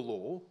 apart from the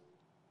law,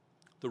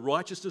 the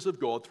righteousness of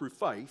God through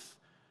faith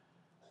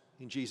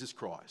in Jesus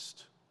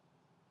Christ.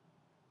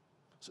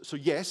 So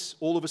yes,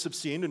 all of us have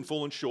sinned and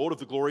fallen short of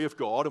the glory of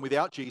God, and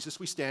without Jesus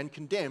we stand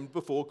condemned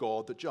before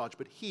God the judge.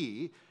 But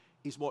here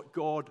is what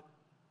God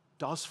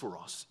does for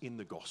us in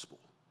the gospel.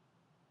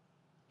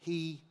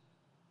 He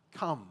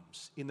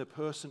comes in the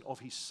person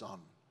of his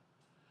Son,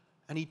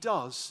 and he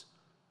does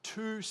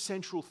two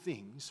central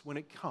things when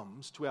it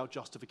comes to our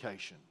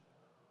justification.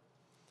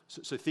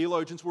 So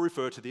theologians will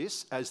refer to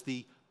this as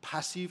the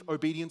passive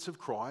obedience of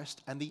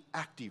Christ and the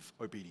active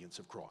obedience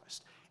of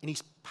Christ. In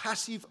his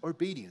passive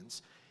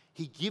obedience,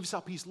 he gives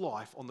up his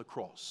life on the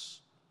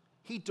cross.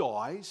 He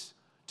dies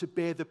to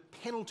bear the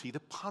penalty, the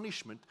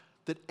punishment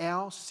that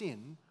our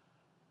sin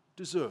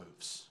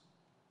deserves.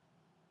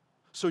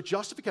 So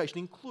justification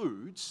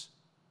includes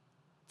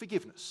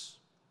forgiveness.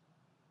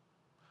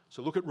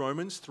 So look at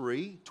Romans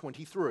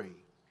 3:23.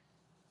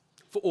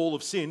 For all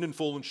have sinned and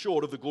fallen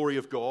short of the glory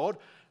of God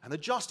and are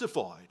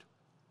justified.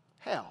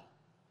 How?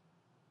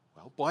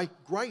 Well, by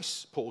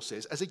grace, Paul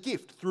says, as a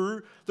gift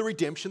through the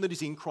redemption that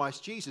is in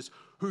Christ Jesus,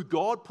 who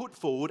God put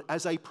forward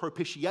as a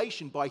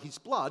propitiation by his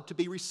blood to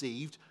be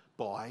received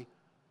by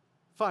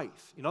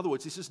faith. In other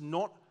words, this is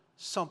not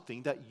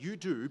something that you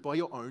do by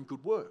your own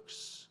good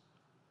works.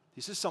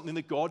 This is something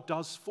that God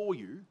does for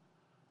you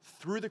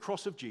through the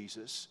cross of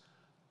Jesus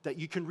that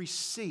you can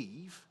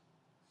receive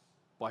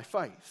by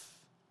faith.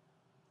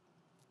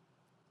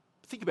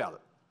 Think about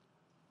it.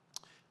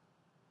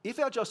 If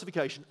our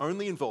justification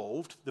only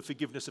involved the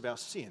forgiveness of our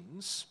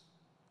sins,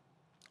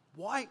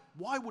 why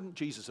wouldn't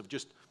Jesus have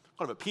just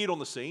kind of appeared on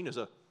the scene as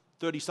a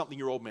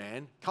 30-something-year-old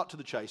man, cut to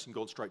the chase and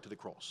gone straight to the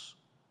cross?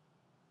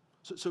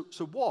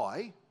 So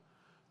why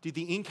did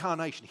the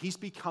incarnation, his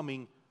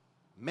becoming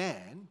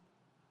man,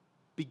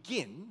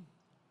 begin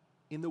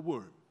in the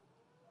womb?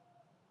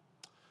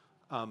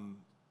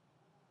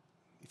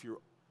 If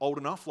you're old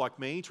enough like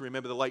me to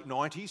remember the late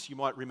 90s, you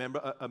might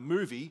remember a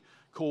movie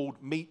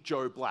called Meet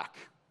Joe Black.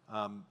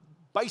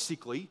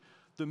 Basically,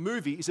 the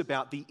movie is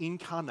about the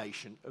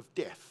incarnation of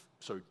death.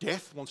 So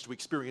death wants to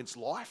experience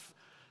life.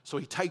 So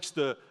he takes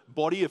the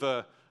body of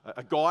a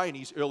guy in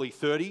his early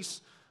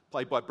 30s,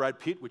 played by Brad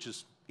Pitt, which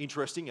is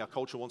interesting. Our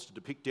culture wants to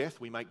depict death.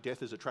 We make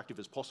death as attractive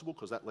as possible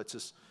because that lets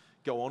us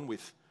go on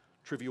with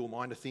trivial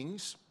minor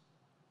things.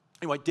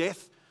 Anyway,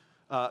 death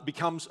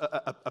becomes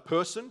a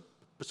person,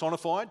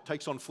 personified,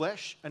 takes on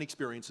flesh, and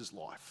experiences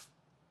life.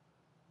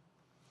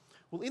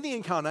 Well, in the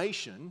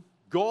incarnation,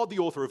 God, the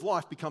author of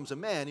life, becomes a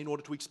man in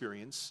order to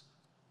experience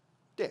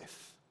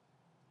death.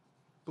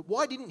 But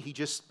why didn't he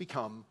just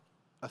become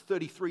a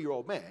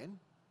 33-year-old man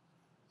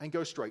and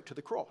go straight to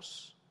the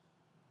cross?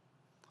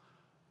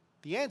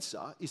 The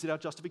answer is that our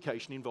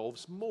justification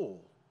involves more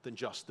than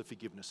just the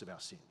forgiveness of our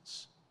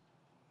sins.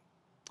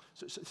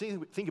 So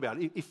think about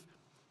it.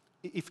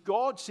 If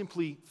God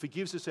simply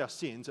forgives us our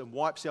sins and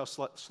wipes our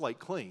slate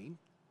clean,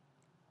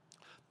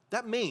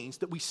 that means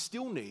that we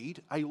still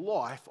need a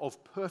life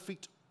of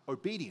perfect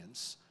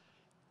obedience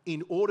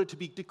in order to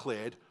be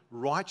declared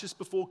righteous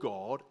before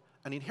God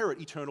and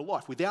inherit eternal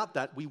life. Without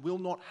that, we will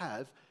not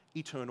have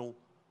eternal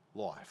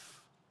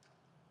life.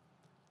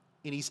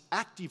 In his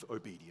active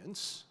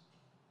obedience,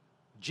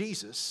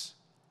 Jesus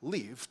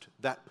lived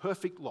that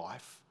perfect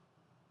life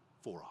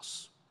for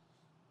us.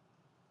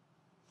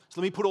 So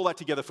let me put all that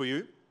together for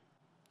you.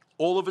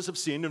 All of us have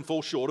sinned and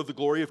fall short of the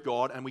glory of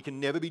God, and we can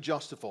never be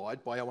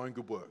justified by our own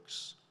good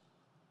works.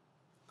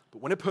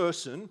 But when a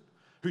person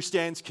who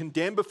stands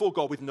condemned before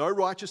God with no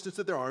righteousness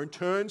of their own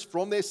turns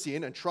from their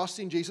sin and trusts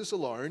in Jesus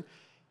alone,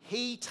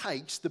 he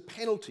takes the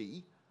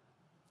penalty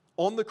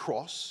on the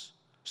cross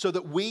so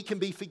that we can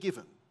be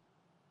forgiven.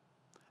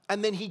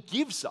 And then he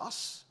gives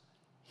us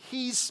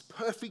his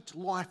perfect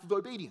life of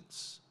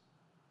obedience.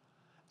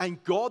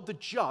 And God the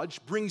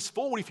judge brings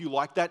forward, if you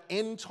like, that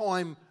end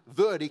time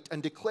verdict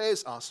and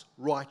declares us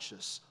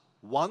righteous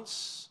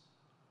once,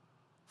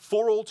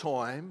 for all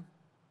time,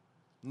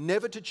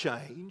 never to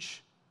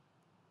change,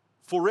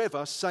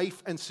 forever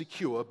safe and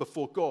secure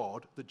before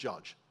God the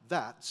judge.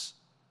 That's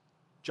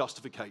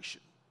justification.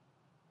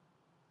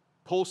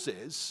 Paul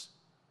says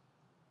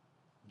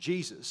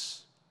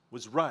Jesus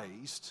was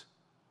raised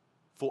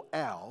for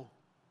our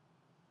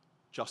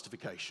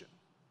justification.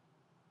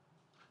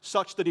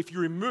 Such that if you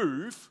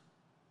remove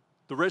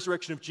the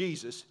resurrection of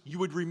Jesus, you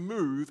would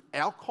remove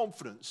our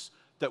confidence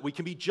that we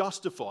can be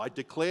justified,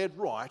 declared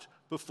right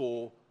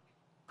before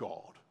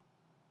God.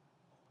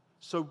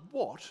 So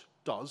what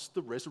does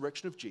the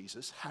resurrection of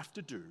Jesus have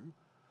to do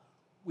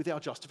with our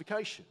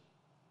justification?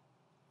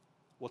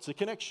 What's the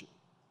connection?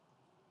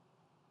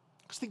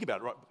 Because think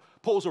about it, right?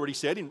 Paul's already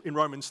said in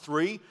Romans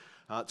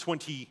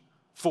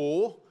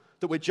 3:24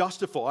 that we're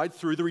justified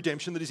through the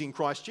redemption that is in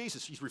Christ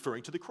Jesus. He's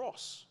referring to the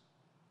cross.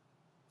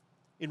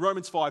 In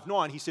Romans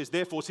 5:9, he says,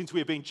 therefore, since we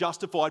have been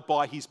justified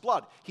by his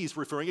blood, he's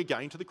referring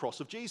again to the cross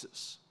of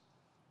Jesus.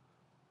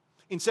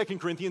 In 2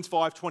 Corinthians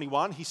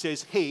 5:21, he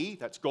says, he,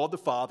 that's God the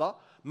Father,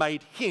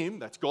 made him,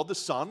 that's God the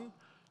Son,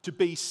 to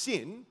be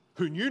sin,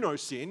 who knew no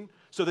sin,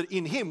 so that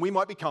in him we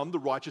might become the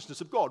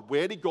righteousness of God.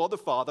 Where did God the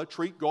Father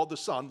treat God the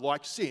Son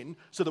like sin,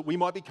 so that we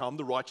might become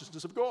the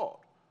righteousness of God?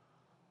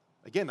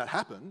 Again, that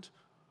happened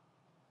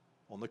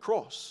on the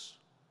cross.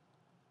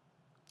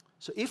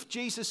 So if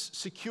Jesus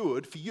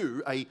secured for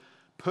you a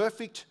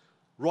perfect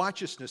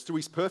righteousness through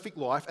his perfect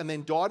life and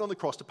then died on the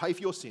cross to pay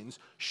for your sins,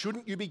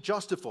 shouldn't you be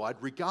justified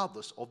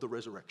regardless of the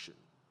resurrection?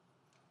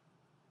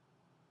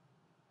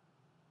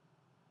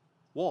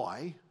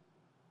 Why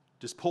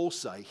does Paul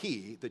say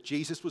here that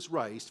Jesus was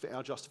raised for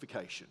our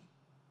justification?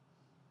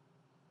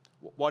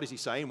 Why does he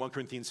say in 1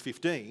 Corinthians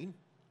 15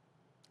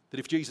 that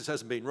if Jesus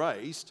hasn't been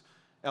raised,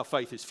 our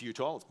faith is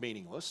futile, it's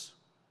meaningless,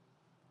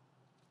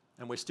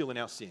 and we're still in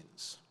our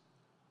sins?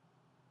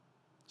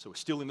 So we're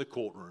still in the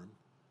courtroom,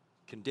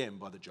 condemned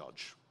by the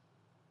judge.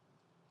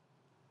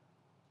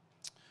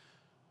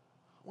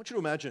 I want you to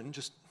imagine,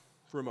 just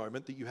for a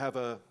moment, that you have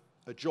a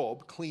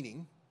job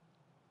cleaning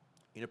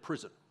in a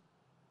prison.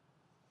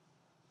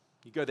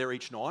 You go there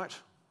each night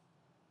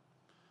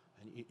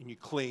and you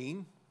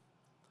clean,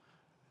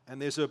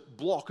 and there's a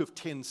block of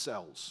 10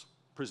 cells,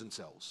 prison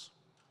cells.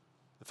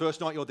 The first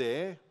night you're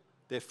there,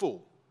 they're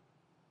full.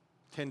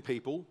 10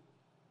 people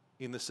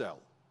in the cell.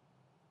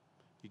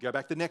 You go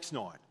back the next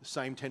night, the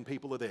same 10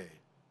 people are there.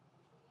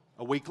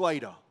 A week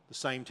later, the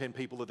same 10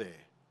 people are there.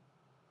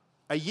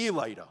 A year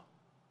later,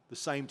 the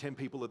same 10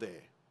 people are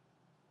there.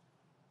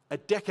 A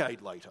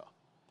decade later,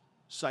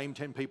 same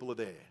 10 people are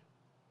there.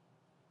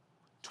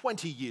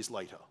 20 years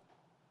later,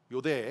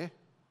 you're there,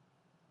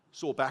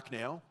 it's all back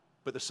now,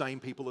 but the same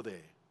people are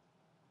there.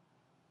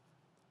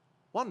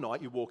 One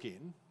night you walk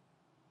in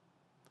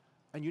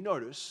and you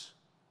notice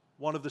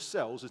one of the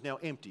cells is now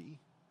empty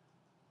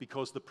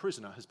because the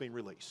prisoner has been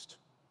released.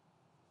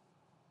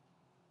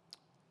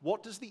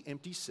 What does the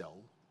empty cell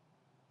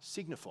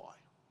signify?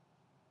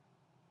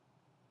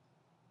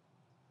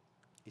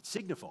 It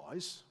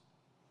signifies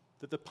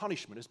that the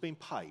punishment has been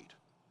paid,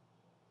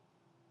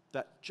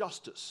 that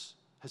justice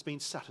has been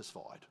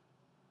satisfied,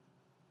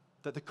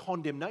 that the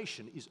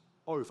condemnation is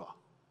over,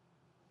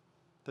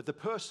 that the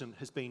person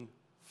has been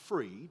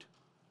freed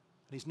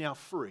and is now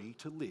free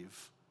to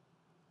live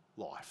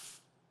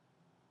life.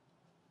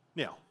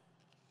 Now,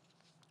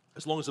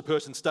 as long as the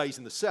person stays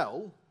in the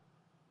cell,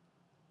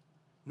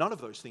 none of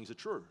those things are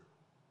true.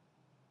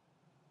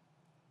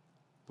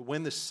 But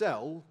when the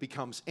cell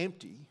becomes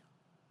empty,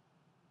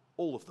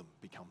 all of them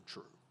become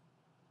true.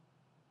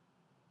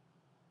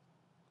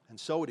 And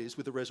so it is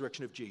with the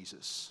resurrection of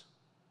Jesus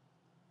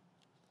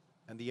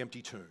and the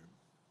empty tomb.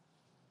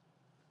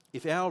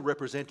 If our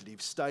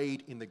representative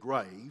stayed in the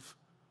grave,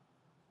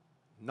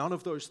 none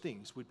of those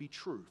things would be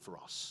true for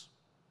us.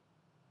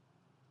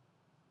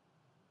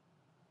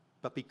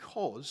 But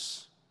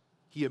because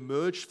he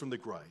emerged from the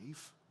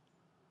grave,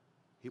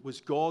 it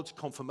was God's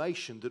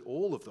confirmation that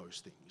all of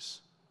those things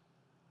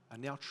are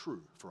now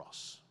true for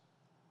us.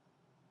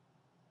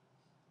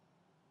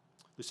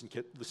 Listen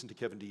to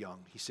Kevin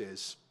DeYoung. He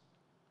says,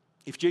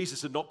 if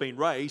Jesus had not been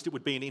raised, it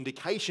would be an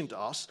indication to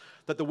us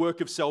that the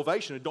work of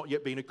salvation had not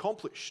yet been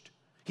accomplished.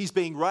 His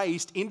being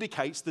raised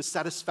indicates the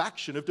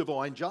satisfaction of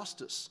divine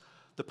justice.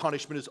 The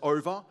punishment is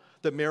over.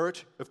 The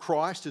merit of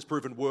Christ has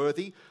proven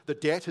worthy. The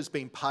debt has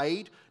been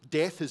paid.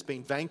 Death has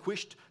been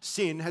vanquished.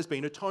 Sin has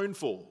been atoned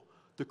for.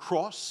 The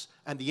cross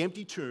and the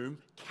empty tomb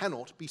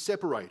cannot be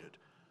separated.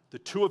 The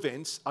two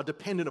events are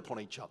dependent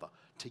upon each other.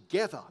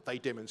 together they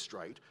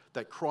demonstrate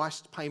that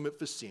Christ's payment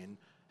for sin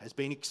has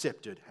been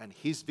accepted and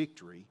his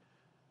victory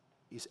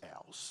is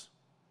ours.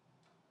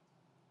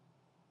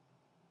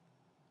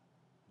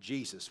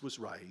 Jesus was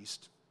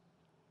raised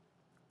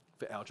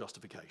for our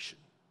justification.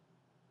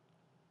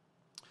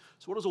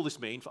 So what does all this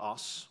mean for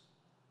us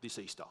this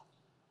Easter?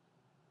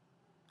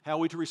 How are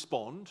we to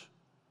respond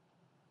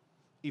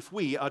if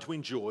we are to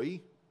enjoy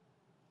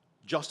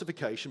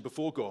justification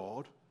before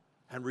God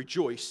and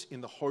rejoice in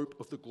the hope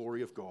of the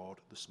glory of God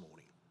this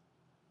morning?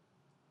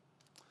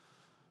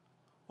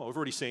 Well, we've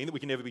already seen that we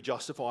can never be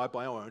justified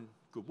by our own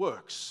good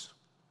works.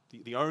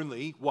 The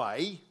only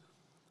way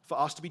for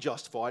us to be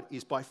justified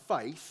is by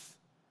faith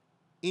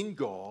in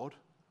God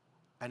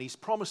and his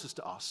promises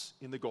to us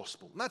in the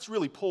gospel. And that's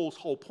really Paul's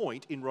whole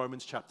point in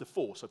Romans chapter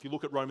 4. So if you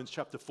look at Romans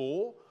chapter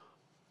 4,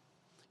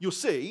 you'll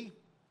see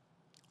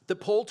that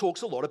Paul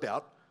talks a lot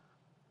about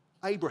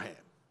Abraham,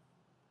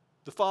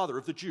 the father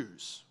of the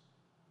Jews.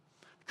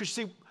 Because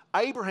you see,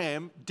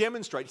 Abraham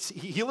demonstrates,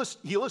 he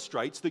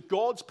illustrates that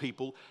God's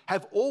people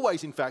have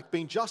always, in fact,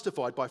 been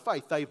justified by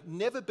faith. They've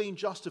never been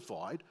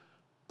justified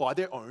by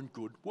their own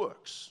good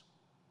works.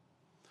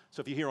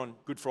 So if you're here on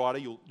Good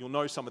Friday, you'll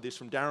know some of this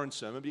from Darren's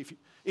sermon. But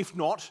if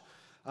not,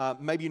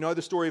 maybe you know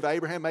the story of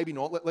Abraham, maybe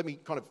not. Let me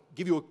kind of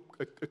give you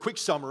a quick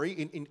summary.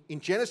 In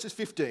Genesis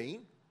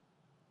 15,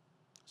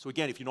 so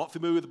again, if you're not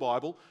familiar with the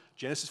Bible,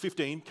 Genesis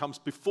 15 comes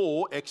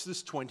before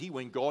Exodus 20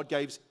 when God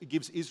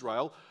gives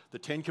Israel the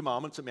Ten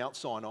Commandments at Mount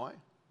Sinai.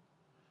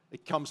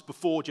 It comes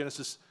before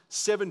Genesis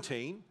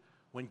 17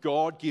 when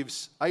God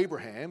gives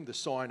Abraham the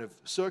sign of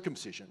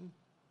circumcision.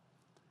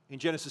 In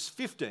Genesis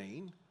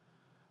 15,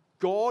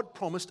 God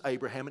promised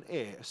Abraham an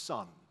heir, a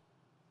son,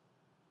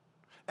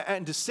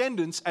 and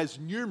descendants as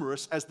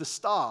numerous as the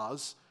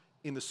stars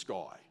in the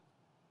sky.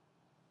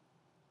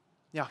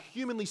 Now,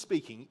 humanly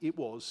speaking, it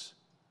was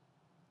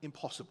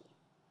impossible.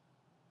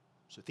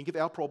 So think of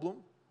our problem: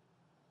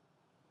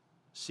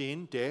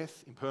 sin,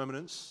 death,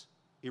 impermanence,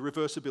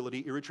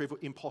 irreversibility, irretrievable,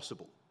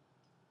 impossible.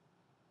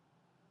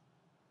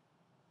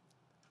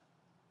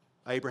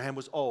 Abraham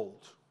was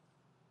old.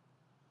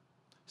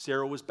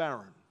 Sarah was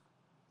barren.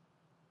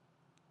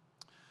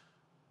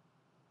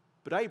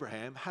 But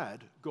Abraham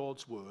had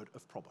God's word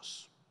of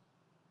promise.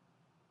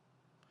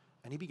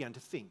 And he began to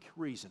think,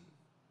 reason.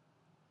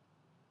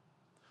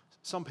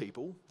 Some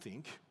people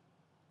think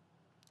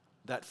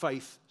that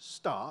faith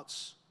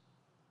starts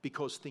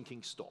because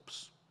thinking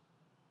stops.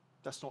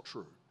 That's not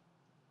true.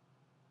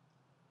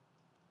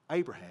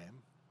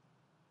 Abraham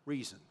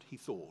reasoned, he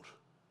thought.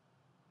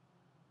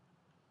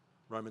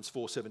 Romans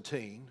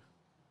 4:17,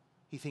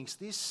 he thinks,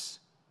 this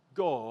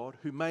God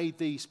who made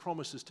these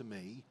promises to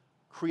me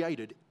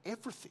created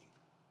everything.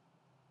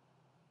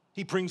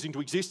 He brings into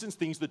existence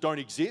things that don't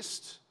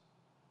exist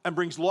and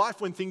brings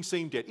life when things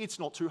seem dead. It's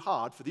not too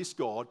hard for this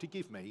God to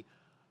give me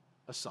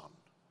a son.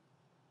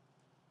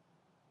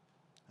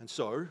 And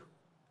so,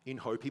 in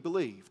hope, he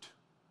believed.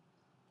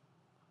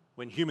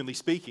 When humanly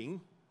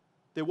speaking,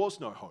 there was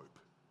no hope.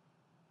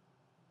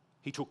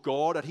 He took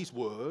God at his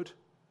word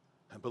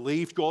and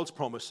believed God's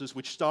promises,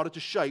 which started to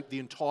shape the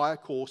entire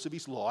course of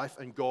his life,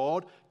 and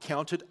God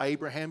counted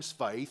Abraham's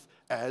faith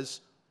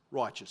as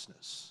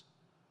righteousness.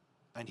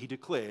 And he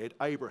declared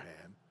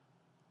Abraham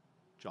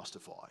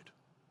justified.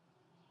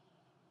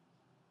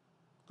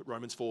 Look at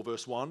Romans 4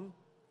 verse 1.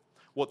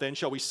 What then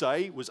shall we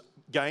say was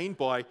gained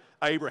by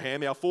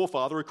Abraham, our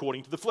forefather,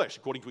 according to the flesh,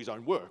 according to his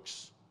own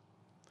works?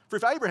 For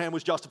if Abraham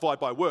was justified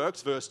by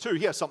works, verse 2,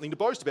 he has something to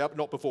boast about, but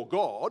not before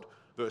God.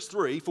 Verse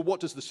 3, for what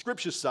does the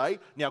scripture say?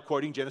 Now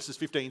quoting Genesis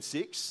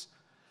 15:6,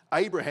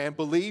 Abraham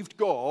believed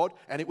God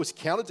and it was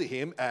counted to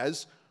him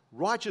as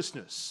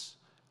righteousness.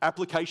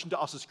 Application to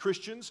us as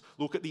Christians,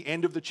 look at the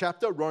end of the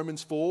chapter,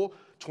 Romans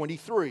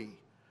 4:23.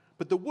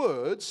 But the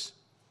words,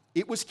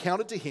 it was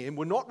counted to him,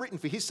 were not written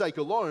for his sake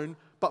alone,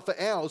 but for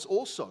ours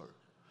also.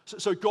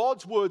 So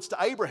God's words to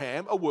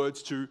Abraham are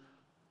words to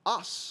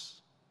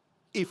us.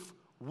 If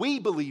we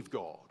believe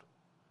God,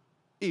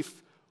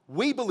 if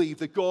we believe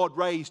that God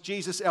raised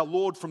Jesus our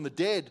Lord from the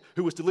dead,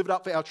 who was delivered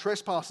up for our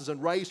trespasses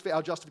and raised for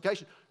our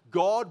justification,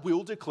 God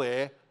will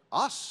declare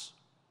us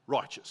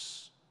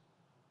righteous.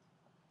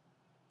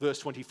 Verse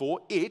 24,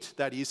 it,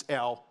 that is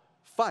our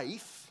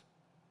faith,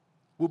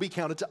 will be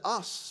counted to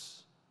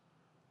us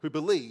who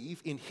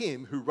believe in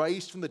him who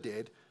raised from the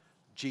dead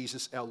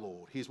Jesus our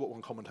Lord. Here's what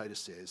one commentator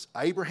says.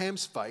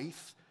 Abraham's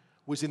faith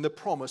was in the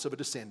promise of a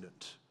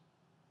descendant.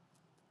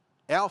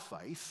 Our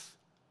faith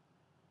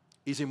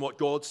is in what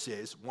God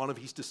says one of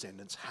his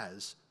descendants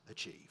has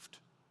achieved.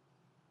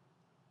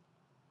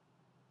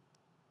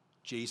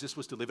 Jesus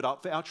was delivered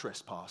up for our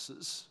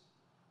trespasses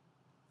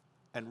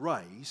and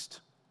raised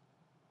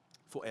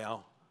for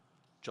our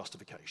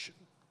justification.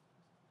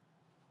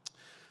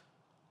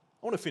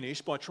 I want to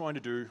finish by trying to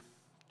do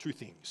two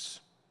things.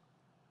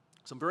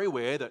 So I'm very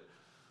aware that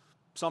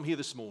some here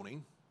this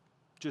morning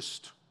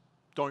just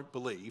don't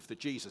believe that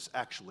Jesus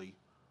actually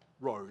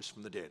rose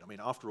from the dead. I mean,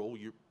 after all,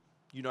 you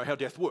know how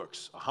death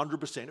works.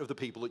 100% of the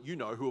people that you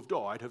know who have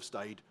died have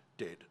stayed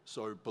dead.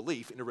 So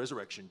belief in a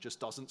resurrection just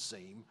doesn't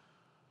seem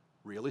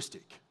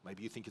realistic.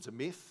 Maybe you think it's a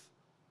myth,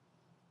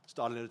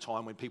 started at a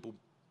time when people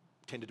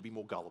tended to be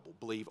more gullible,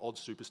 believe odd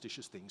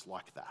superstitious things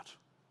like that.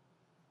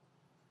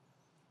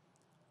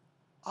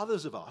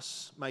 Others of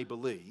us may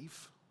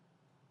believe,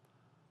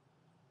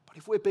 but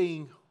if we're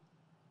being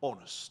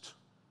honest,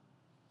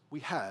 we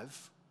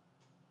have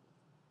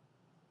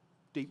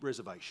deep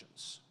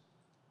reservations.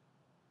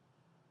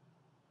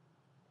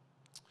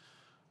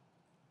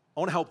 I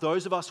want to help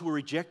those of us who are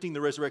rejecting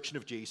the resurrection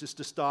of Jesus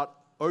to start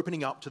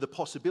opening up to the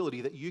possibility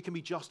that you can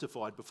be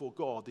justified before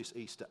God this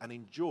Easter and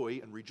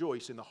enjoy and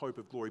rejoice in the hope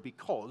of glory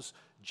because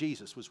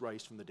Jesus was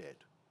raised from the dead.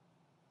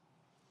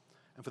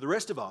 And for the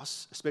rest of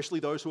us, especially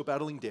those who are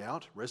battling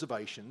doubt,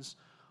 reservations,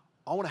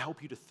 I want to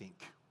help you to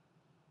think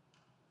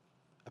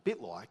a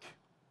bit like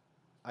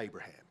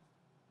Abraham,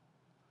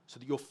 so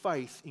that your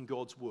faith in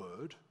God's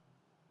word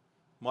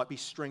might be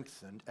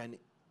strengthened and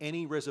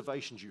any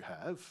reservations you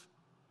have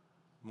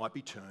might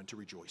be turned to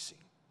rejoicing.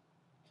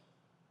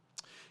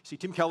 See,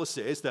 Tim Keller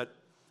says that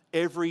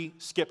every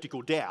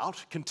skeptical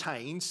doubt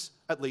contains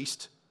at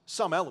least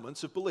some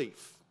elements of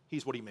belief.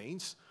 Here's what he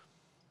means.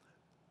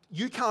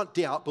 You can't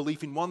doubt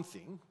belief in one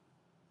thing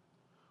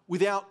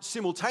without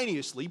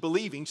simultaneously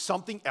believing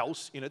something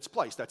else in its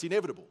place. That's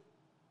inevitable.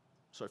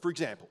 So, for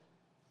example,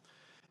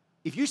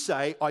 if you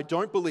say, I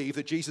don't believe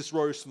that Jesus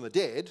rose from the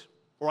dead,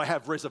 or I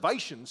have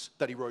reservations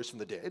that he rose from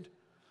the dead,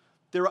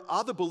 there are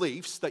other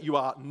beliefs that you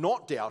are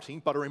not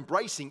doubting but are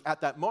embracing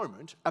at that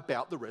moment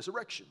about the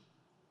resurrection.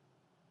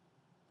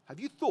 Have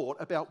you thought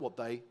about what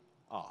they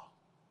are?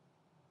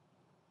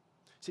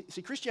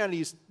 See,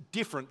 Christianity is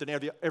different than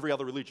every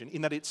other religion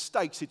in that it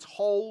stakes its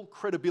whole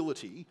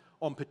credibility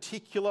on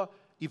particular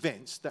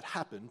events that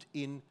happened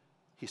in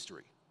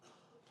history.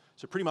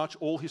 So pretty much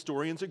all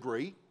historians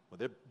agree,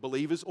 whether they're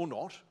believers or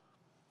not,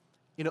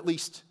 in at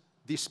least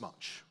this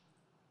much.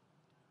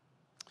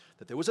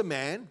 That there was a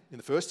man in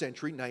the first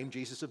century named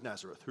Jesus of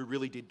Nazareth who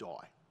really did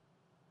die.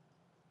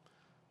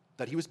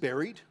 That he was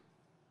buried,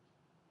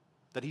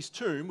 that his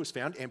tomb was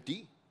found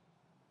empty,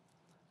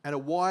 and a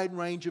wide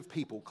range of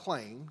people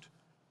claimed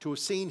to have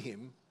seen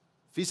him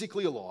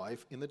physically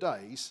alive in the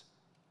days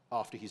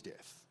after his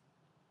death.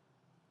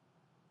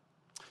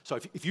 So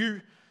if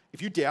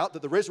you doubt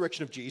that the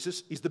resurrection of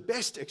Jesus is the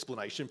best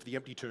explanation for the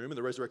empty tomb and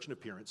the resurrection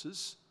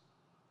appearances,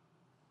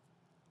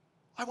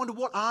 I wonder,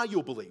 what are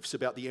your beliefs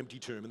about the empty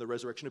tomb and the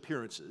resurrection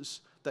appearances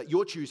that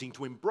you're choosing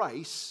to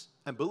embrace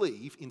and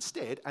believe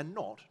instead and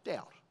not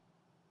doubt?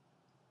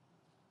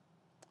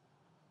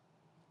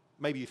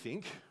 Maybe you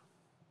think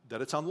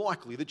that it's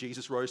unlikely that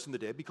Jesus rose from the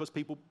dead because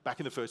people back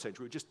in the first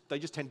century they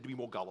just tended to be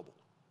more gullible,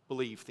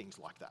 believe things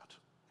like that.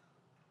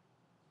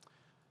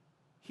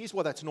 Here's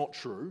why that's not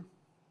true.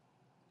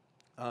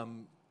 Let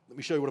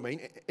me show you what I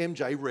mean.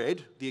 MJ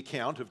read the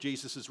account of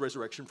Jesus'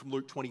 resurrection from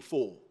Luke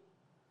 24.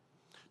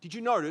 Did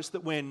you notice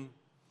that when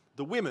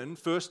the women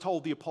first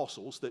told the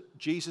apostles that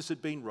Jesus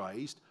had been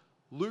raised,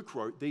 Luke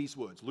wrote these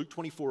words, Luke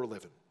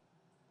 24:11.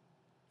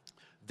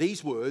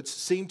 These words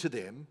seemed to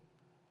them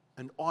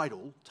an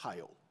idle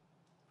tale.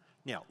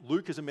 Now,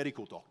 Luke is a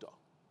medical doctor,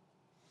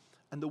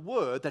 and the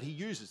word that he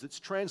uses that's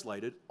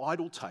translated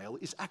idle tale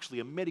is actually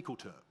a medical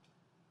term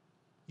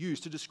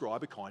used to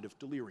describe a kind of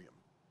delirium.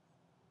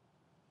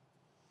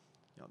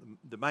 Now,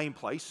 the main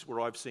place where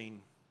I've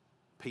seen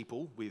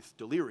people with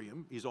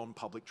delirium is on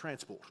public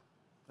transport.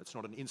 That's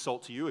not an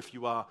insult to you if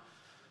you are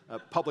a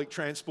public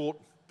transport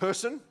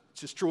person.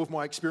 It's just true of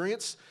my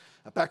experience.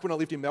 Back when I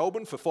lived in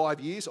Melbourne for 5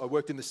 years, I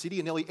worked in the city,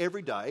 and nearly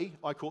every day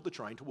I caught the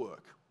train to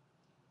work.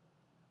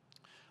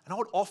 And I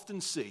would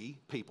often see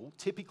people,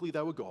 typically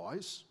they were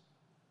guys,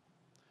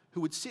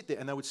 who would sit there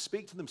and they would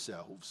speak to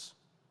themselves,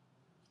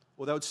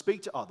 or they would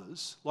speak to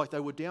others like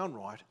they were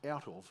downright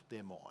out of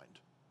their mind.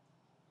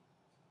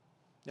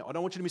 Now, I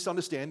don't want you to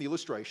misunderstand the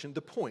illustration.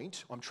 The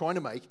point I'm trying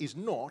to make is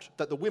not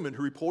that the women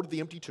who reported the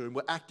empty tomb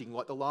were acting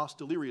like the last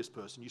delirious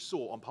person you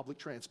saw on public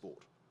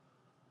transport.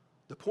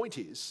 The point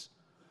is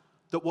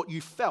that what you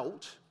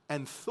felt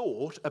and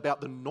thought about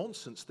the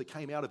nonsense that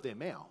came out of their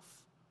mouth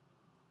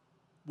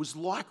was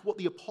like what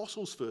the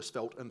apostles first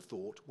felt and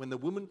thought when the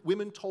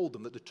women told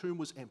them that the tomb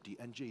was empty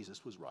and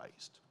Jesus was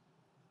raised.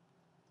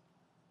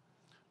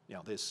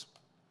 Now, there's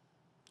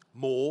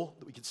more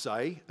that we could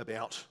say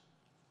about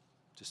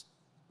just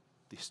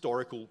the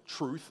historical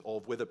truth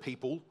of whether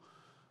people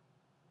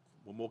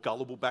were more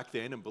gullible back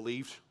then and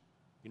believed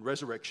in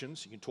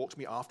resurrections. You can talk to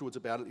me afterwards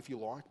about it if you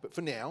like. But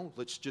for now,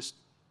 let's just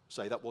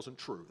say that wasn't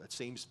true. That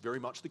seems very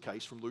much the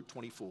case from Luke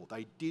 24.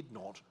 They did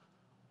not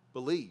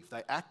believe.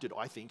 They acted,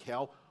 I think,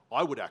 how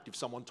I would act if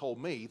someone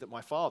told me that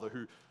my father,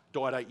 who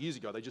died 8 years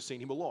ago, they just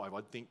seen him alive.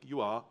 I'd think, you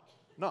are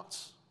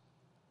nuts.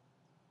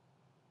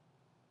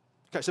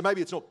 Okay, so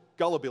maybe it's not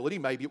gullibility,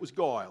 maybe it was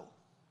guile.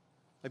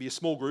 Maybe a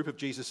small group of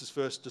Jesus'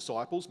 first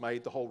disciples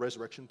made the whole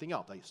resurrection thing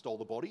up. They stole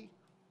the body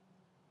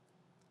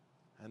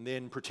and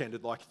then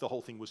pretended like the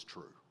whole thing was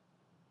true.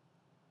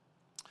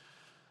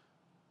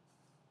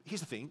 Here's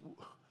the thing.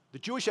 The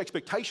Jewish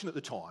expectation at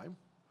the time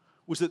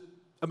was that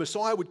a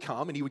Messiah would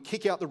come and he would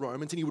kick out the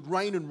Romans and he would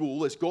reign and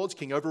rule as God's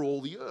king over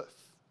all the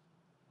earth.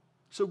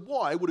 So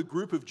why would a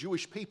group of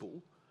Jewish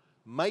people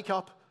make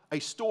up a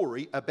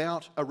story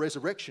about a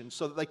resurrection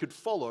so that they could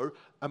follow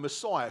a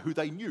Messiah who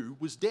they knew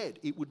was dead?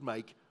 It would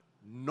make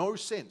no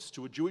sense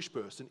to a Jewish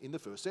person in the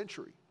first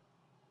century.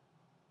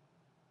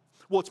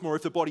 What's more,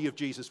 if the body of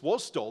Jesus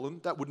was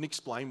stolen, that wouldn't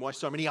explain why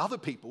so many other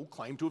people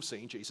claim to have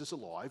seen Jesus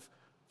alive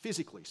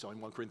physically. So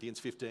in 1 Corinthians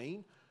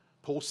 15,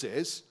 Paul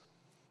says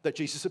that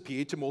Jesus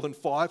appeared to more than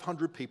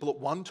 500 people at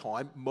one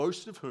time,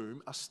 most of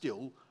whom are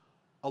still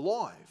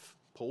alive.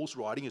 Paul's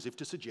writing as if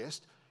to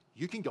suggest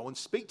you can go and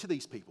speak to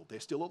these people. They're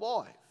still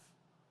alive.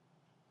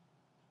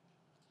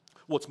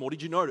 What's more,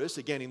 did you notice,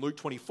 again in Luke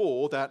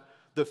 24, that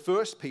the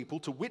first people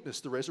to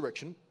witness the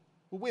resurrection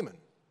were women?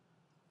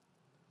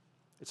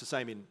 It's the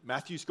same in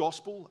Matthew's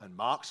Gospel and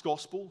Mark's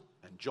Gospel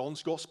and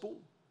John's Gospel.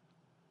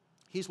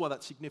 Here's why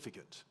that's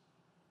significant.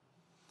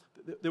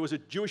 There was a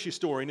Jewish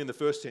historian in the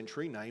first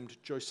century named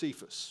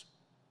Josephus.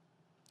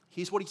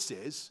 Here's what he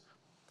says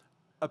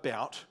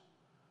about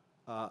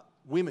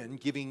women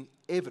giving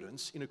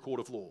evidence in a court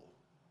of law.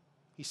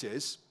 He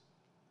says,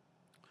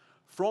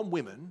 "From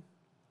women,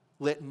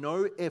 let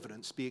no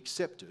evidence be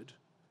accepted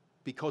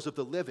because of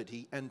the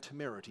levity and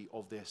temerity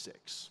of their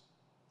sex."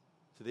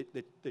 So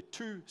they're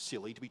too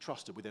silly to be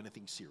trusted with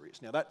anything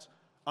serious. Now that's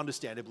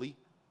understandably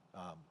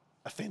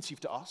offensive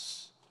to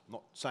us. I'm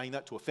not saying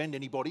that to offend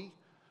anybody,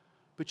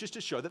 but just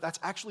to show that that's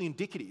actually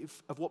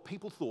indicative of what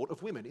people thought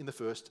of women in the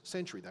first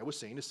century. They were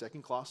seen as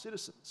second-class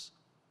citizens.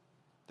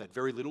 They had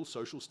very little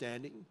social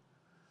standing,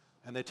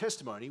 and their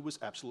testimony was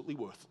absolutely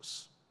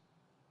worthless.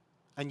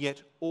 And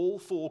yet all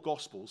four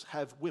Gospels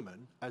have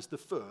women as the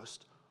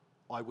first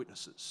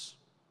eyewitnesses.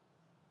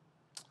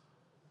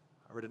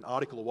 I read an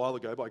article a while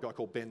ago by a guy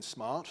called Ben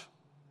Smart.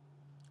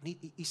 And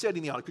he said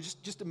in the article,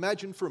 just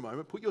imagine for a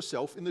moment, put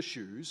yourself in the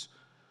shoes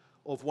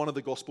of one of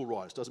the gospel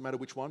writers. Doesn't matter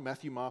which one,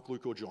 Matthew, Mark,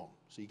 Luke, or John.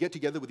 So you get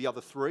together with the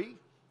other three.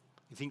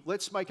 You think,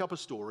 let's make up a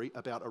story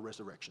about a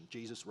resurrection.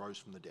 Jesus rose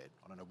from the dead.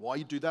 I don't know why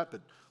you do that,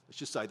 but let's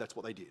just say that's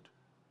what they did.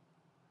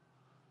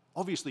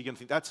 Obviously, you're going to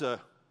think that's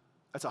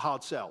a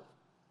hard sell.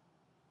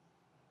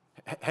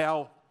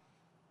 How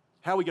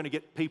are we going to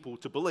get people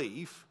to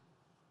believe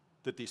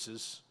that this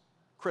is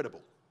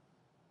credible?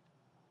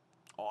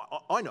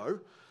 I know.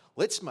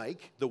 Let's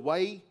make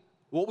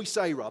what we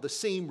say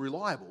seem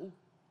reliable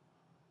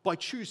by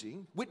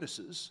choosing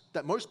witnesses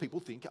that most people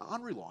think are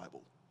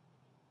unreliable.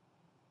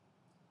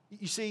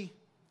 You see,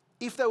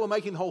 if they were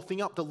making the whole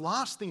thing up, the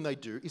last thing they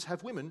do is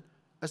have women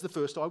as the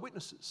first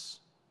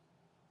eyewitnesses.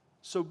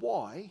 So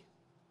why,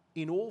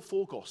 in all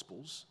four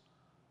Gospels,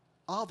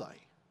 are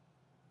they?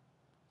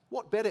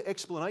 What better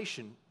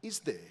explanation is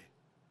there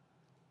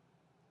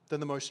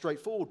than the most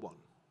straightforward one,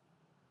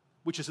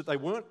 which is that they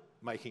weren't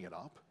making it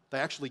up. They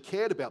actually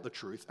cared about the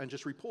truth and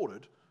just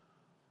reported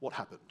what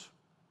happened.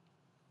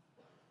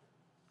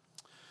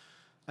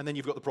 And then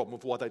you've got the problem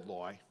of why they'd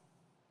lie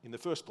in the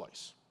first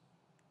place.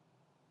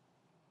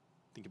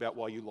 Think about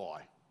why you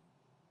lie.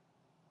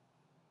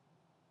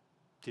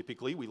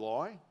 Typically, we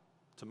lie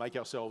to make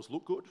ourselves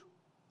look good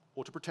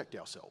or to protect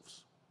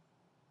ourselves.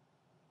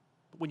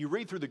 But when you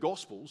read through the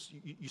Gospels,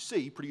 you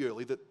see pretty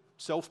early that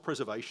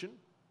self-preservation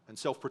and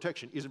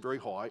self-protection isn't very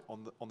high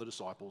on the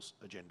disciples'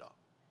 agenda.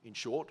 In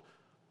short,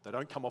 they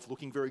don't come off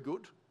looking very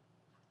good,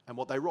 and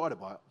what they write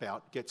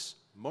about gets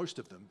most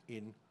of them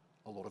in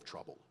a lot of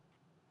trouble.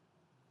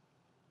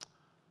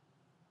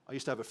 I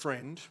used to have a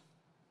friend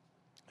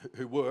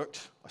who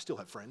worked, I still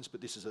have friends, but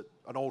this is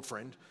an old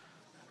friend.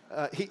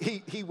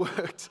 He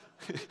worked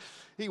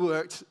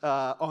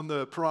on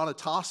the Piranha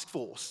Task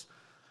Force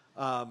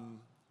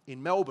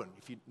in Melbourne.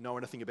 If you know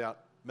anything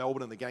about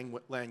Melbourne and the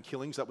gangland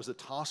killings, that was a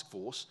task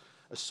force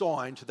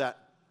assigned to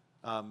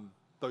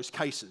those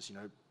cases.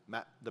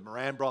 The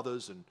Moran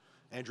brothers and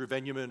Andrew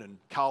Venyman and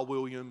Carl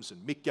Williams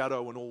and Mick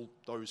Gatto and all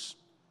those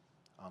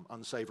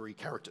unsavoury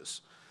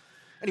characters.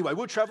 Anyway,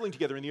 we were travelling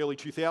together in the early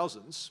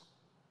 2000s,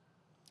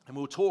 and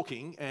we were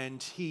talking,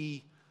 and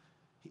he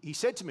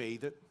said to me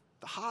that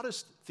the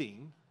hardest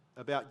thing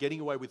about getting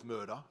away with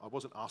murder, I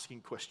wasn't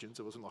asking questions,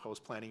 it wasn't like I was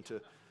planning to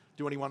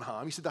do anyone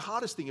harm. He said the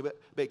hardest thing about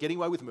getting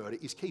away with murder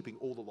is keeping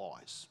all the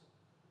lies.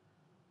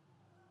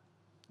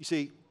 You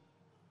see,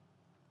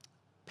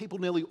 people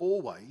nearly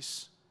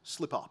always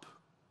slip up.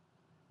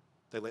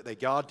 They let their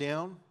guard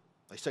down,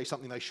 they say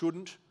something they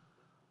shouldn't,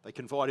 they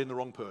confide in the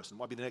wrong person. It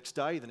might be the next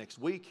day, the next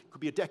week, it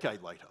could be a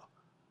decade later.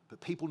 But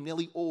people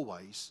nearly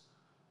always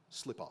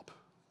slip up.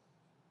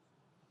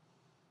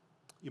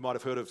 You might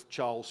have heard of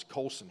Charles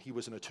Colson. He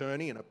was an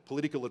attorney and a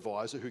political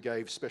advisor who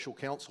gave special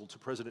counsel to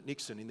President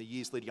Nixon in the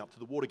years leading up to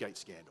the Watergate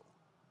scandal.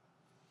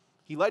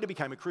 He later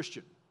became a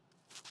Christian.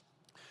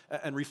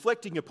 And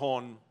reflecting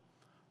upon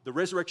the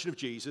resurrection of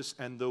Jesus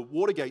and the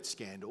Watergate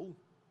scandal,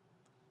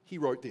 he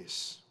wrote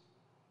this: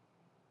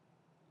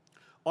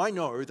 "I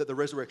know that the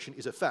resurrection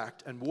is a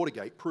fact, and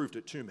Watergate proved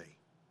it to me.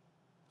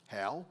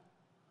 How?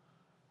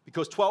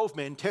 Because 12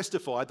 men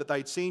testified that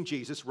they'd seen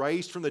Jesus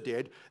raised from the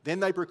dead, then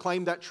they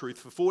proclaimed that truth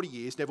for 40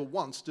 years, never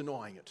once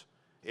denying it.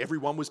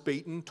 Everyone was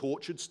beaten,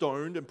 tortured,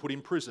 stoned, and put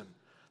in prison.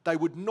 They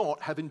would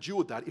not have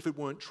endured that if it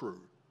weren't true.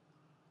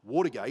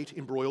 Watergate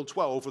embroiled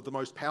 12 of the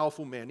most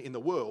powerful men in the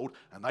world,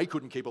 and they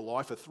couldn't keep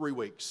alive for 3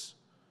 weeks.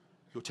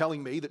 You're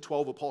telling me that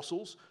 12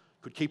 apostles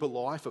could keep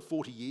alive for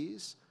 40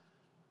 years?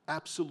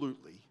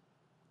 Absolutely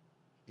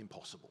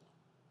impossible.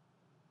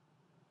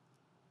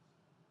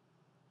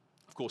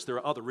 Of course, there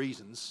are other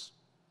reasons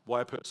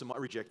why a person might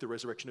reject the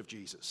resurrection of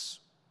Jesus.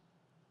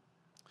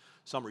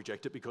 Some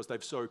reject it because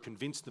they've so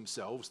convinced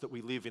themselves that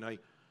we live in a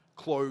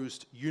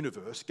closed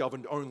universe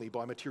governed only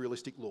by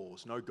materialistic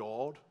laws. No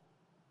God,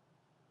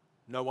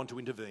 no one to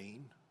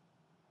intervene.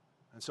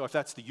 And so if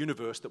that's the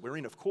universe that we're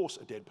in, of course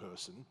a dead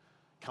person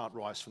can't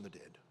rise from the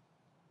dead.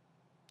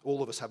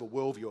 All of us have a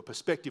worldview, a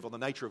perspective on the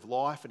nature of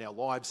life and our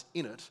lives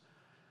in it,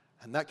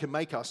 and that can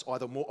make us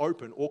either more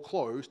open or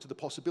closed to the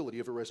possibility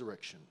of a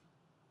resurrection.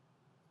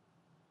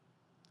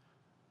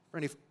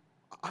 Friend,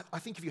 I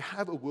think if you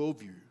have a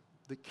worldview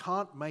that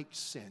can't make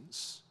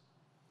sense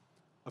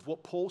of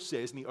what Paul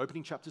says in the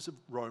opening chapters of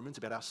Romans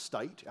about our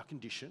state, our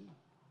condition,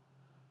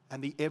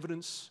 and the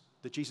evidence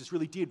that Jesus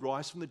really did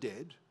rise from the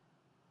dead,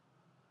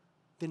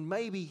 then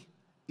maybe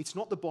it's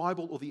not the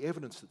Bible or the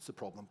evidence that's the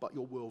problem, but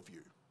your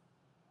worldview.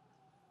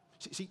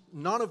 See,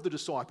 none of the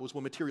disciples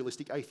were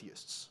materialistic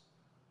atheists,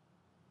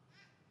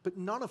 but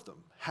none of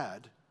them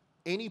had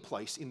any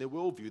place in their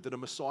worldview that a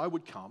Messiah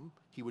would come,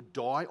 he would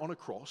die on a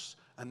cross,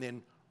 and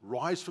then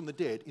rise from the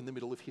dead in the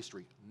middle of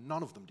history.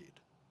 None of them did.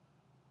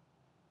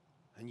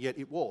 And yet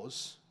it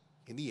was,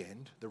 in the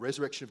end, the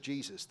resurrection of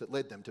Jesus that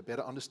led them to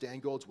better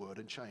understand God's word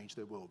and change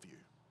their worldview.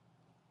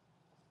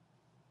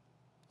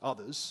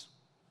 Others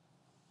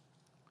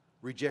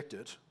reject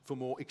it for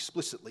more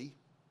explicitly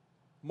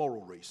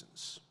moral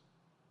reasons.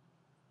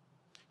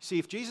 See,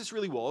 if Jesus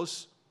really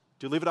was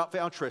delivered up for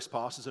our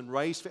trespasses and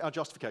raised for our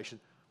justification,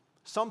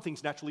 some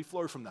things naturally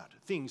flow from that,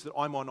 things that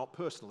I might not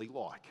personally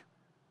like.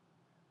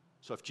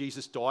 So if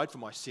Jesus died for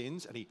my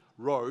sins and he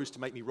rose to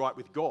make me right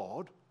with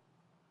God,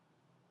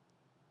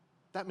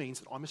 that means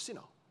that I'm a sinner.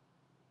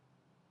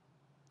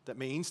 That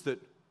means that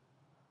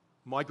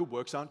my good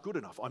works aren't good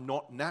enough. I'm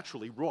not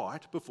naturally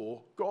right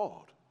before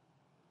God.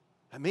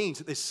 That means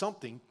that there's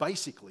something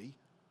basically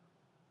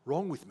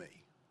wrong with me.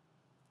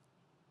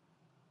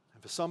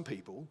 And for some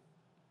people,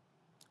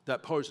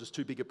 that poses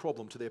too big a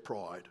problem to their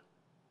pride.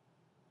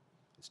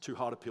 It's too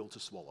hard a pill to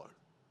swallow.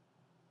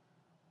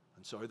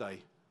 And so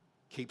they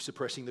keep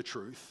suppressing the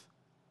truth,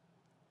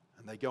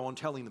 and they go on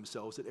telling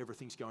themselves that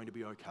everything's going to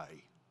be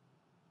okay.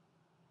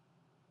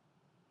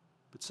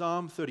 But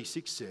Psalm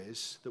 36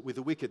 says that with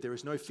the wicked there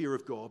is no fear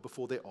of God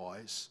before their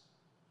eyes,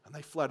 and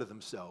they flatter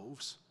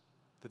themselves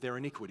that their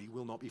iniquity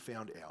will not be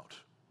found out.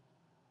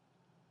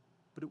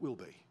 But it will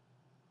be.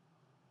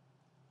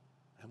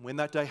 And when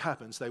that day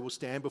happens, they will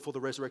stand before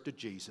the resurrected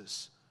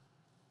Jesus,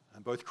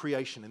 and both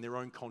creation and their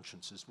own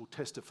consciences will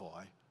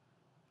testify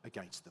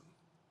against them.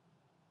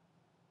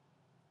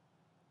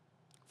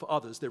 For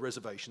others, their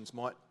reservations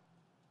might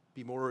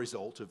be more a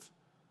result of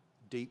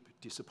deep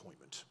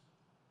disappointment.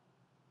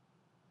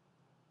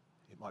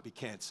 It might be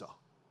cancer,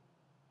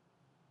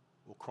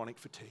 or chronic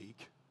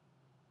fatigue,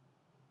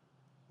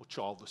 or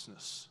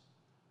childlessness,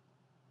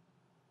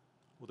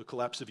 or the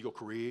collapse of your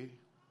career,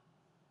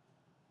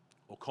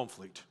 or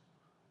conflict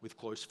with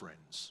close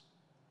friends.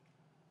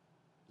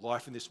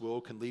 Life in this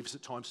world can leave us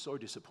at times so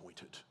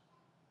disappointed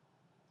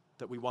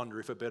that we wonder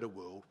if a better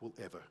world will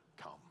ever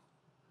come.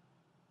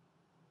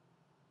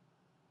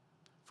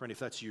 Friend, if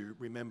that's you,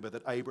 remember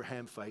that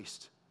Abraham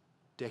faced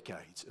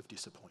decades of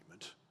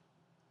disappointment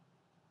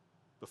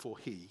before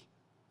he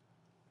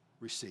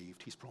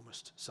received his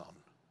promised son.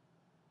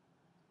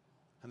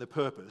 And the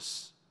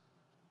purpose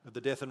of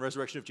the death and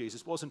resurrection of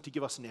Jesus wasn't to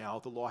give us now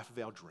the life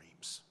of our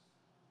dreams.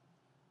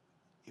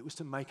 It was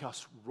to make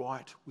us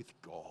right with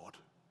God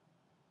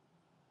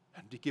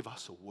and to give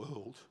us a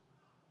world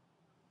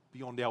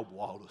beyond our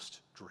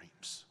wildest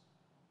dreams.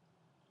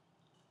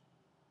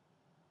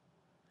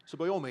 So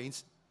by all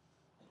means,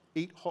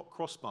 eat hot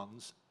cross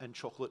buns and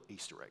chocolate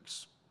Easter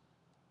eggs.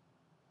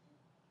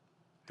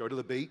 Go to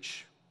the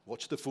beach,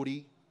 watch the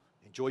footy,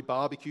 enjoy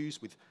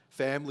barbecues with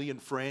family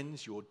and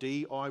friends, your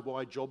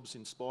DIY jobs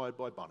inspired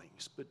by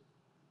Bunnings. But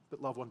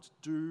loved ones,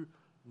 do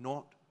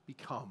not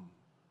become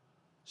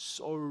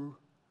so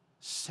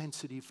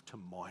sensitive to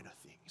minor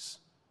things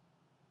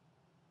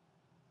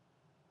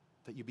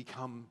that you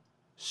become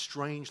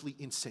strangely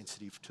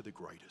insensitive to the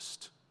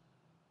greatest,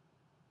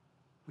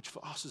 which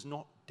for us is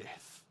not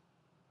death,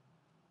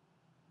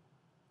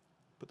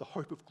 but the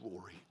hope of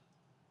glory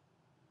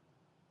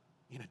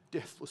in a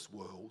deathless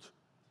world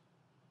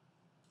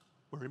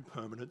where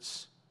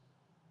impermanence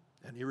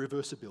and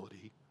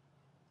irreversibility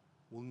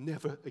will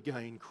never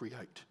again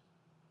create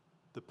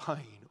the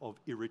pain of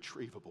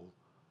irretrievable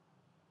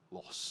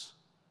loss.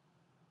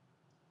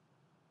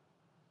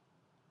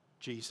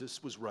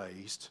 Jesus was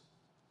raised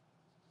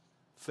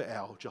for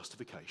our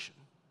justification.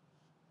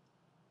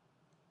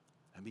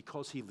 And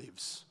because he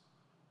lives,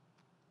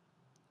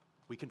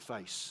 we can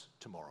face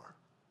tomorrow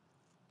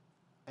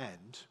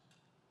and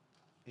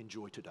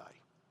enjoy today.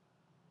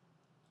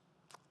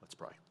 Let's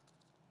pray.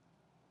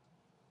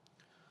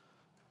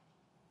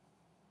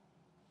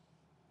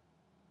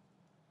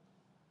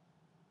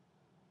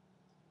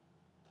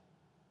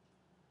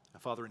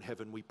 Father in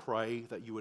heaven, we pray that you would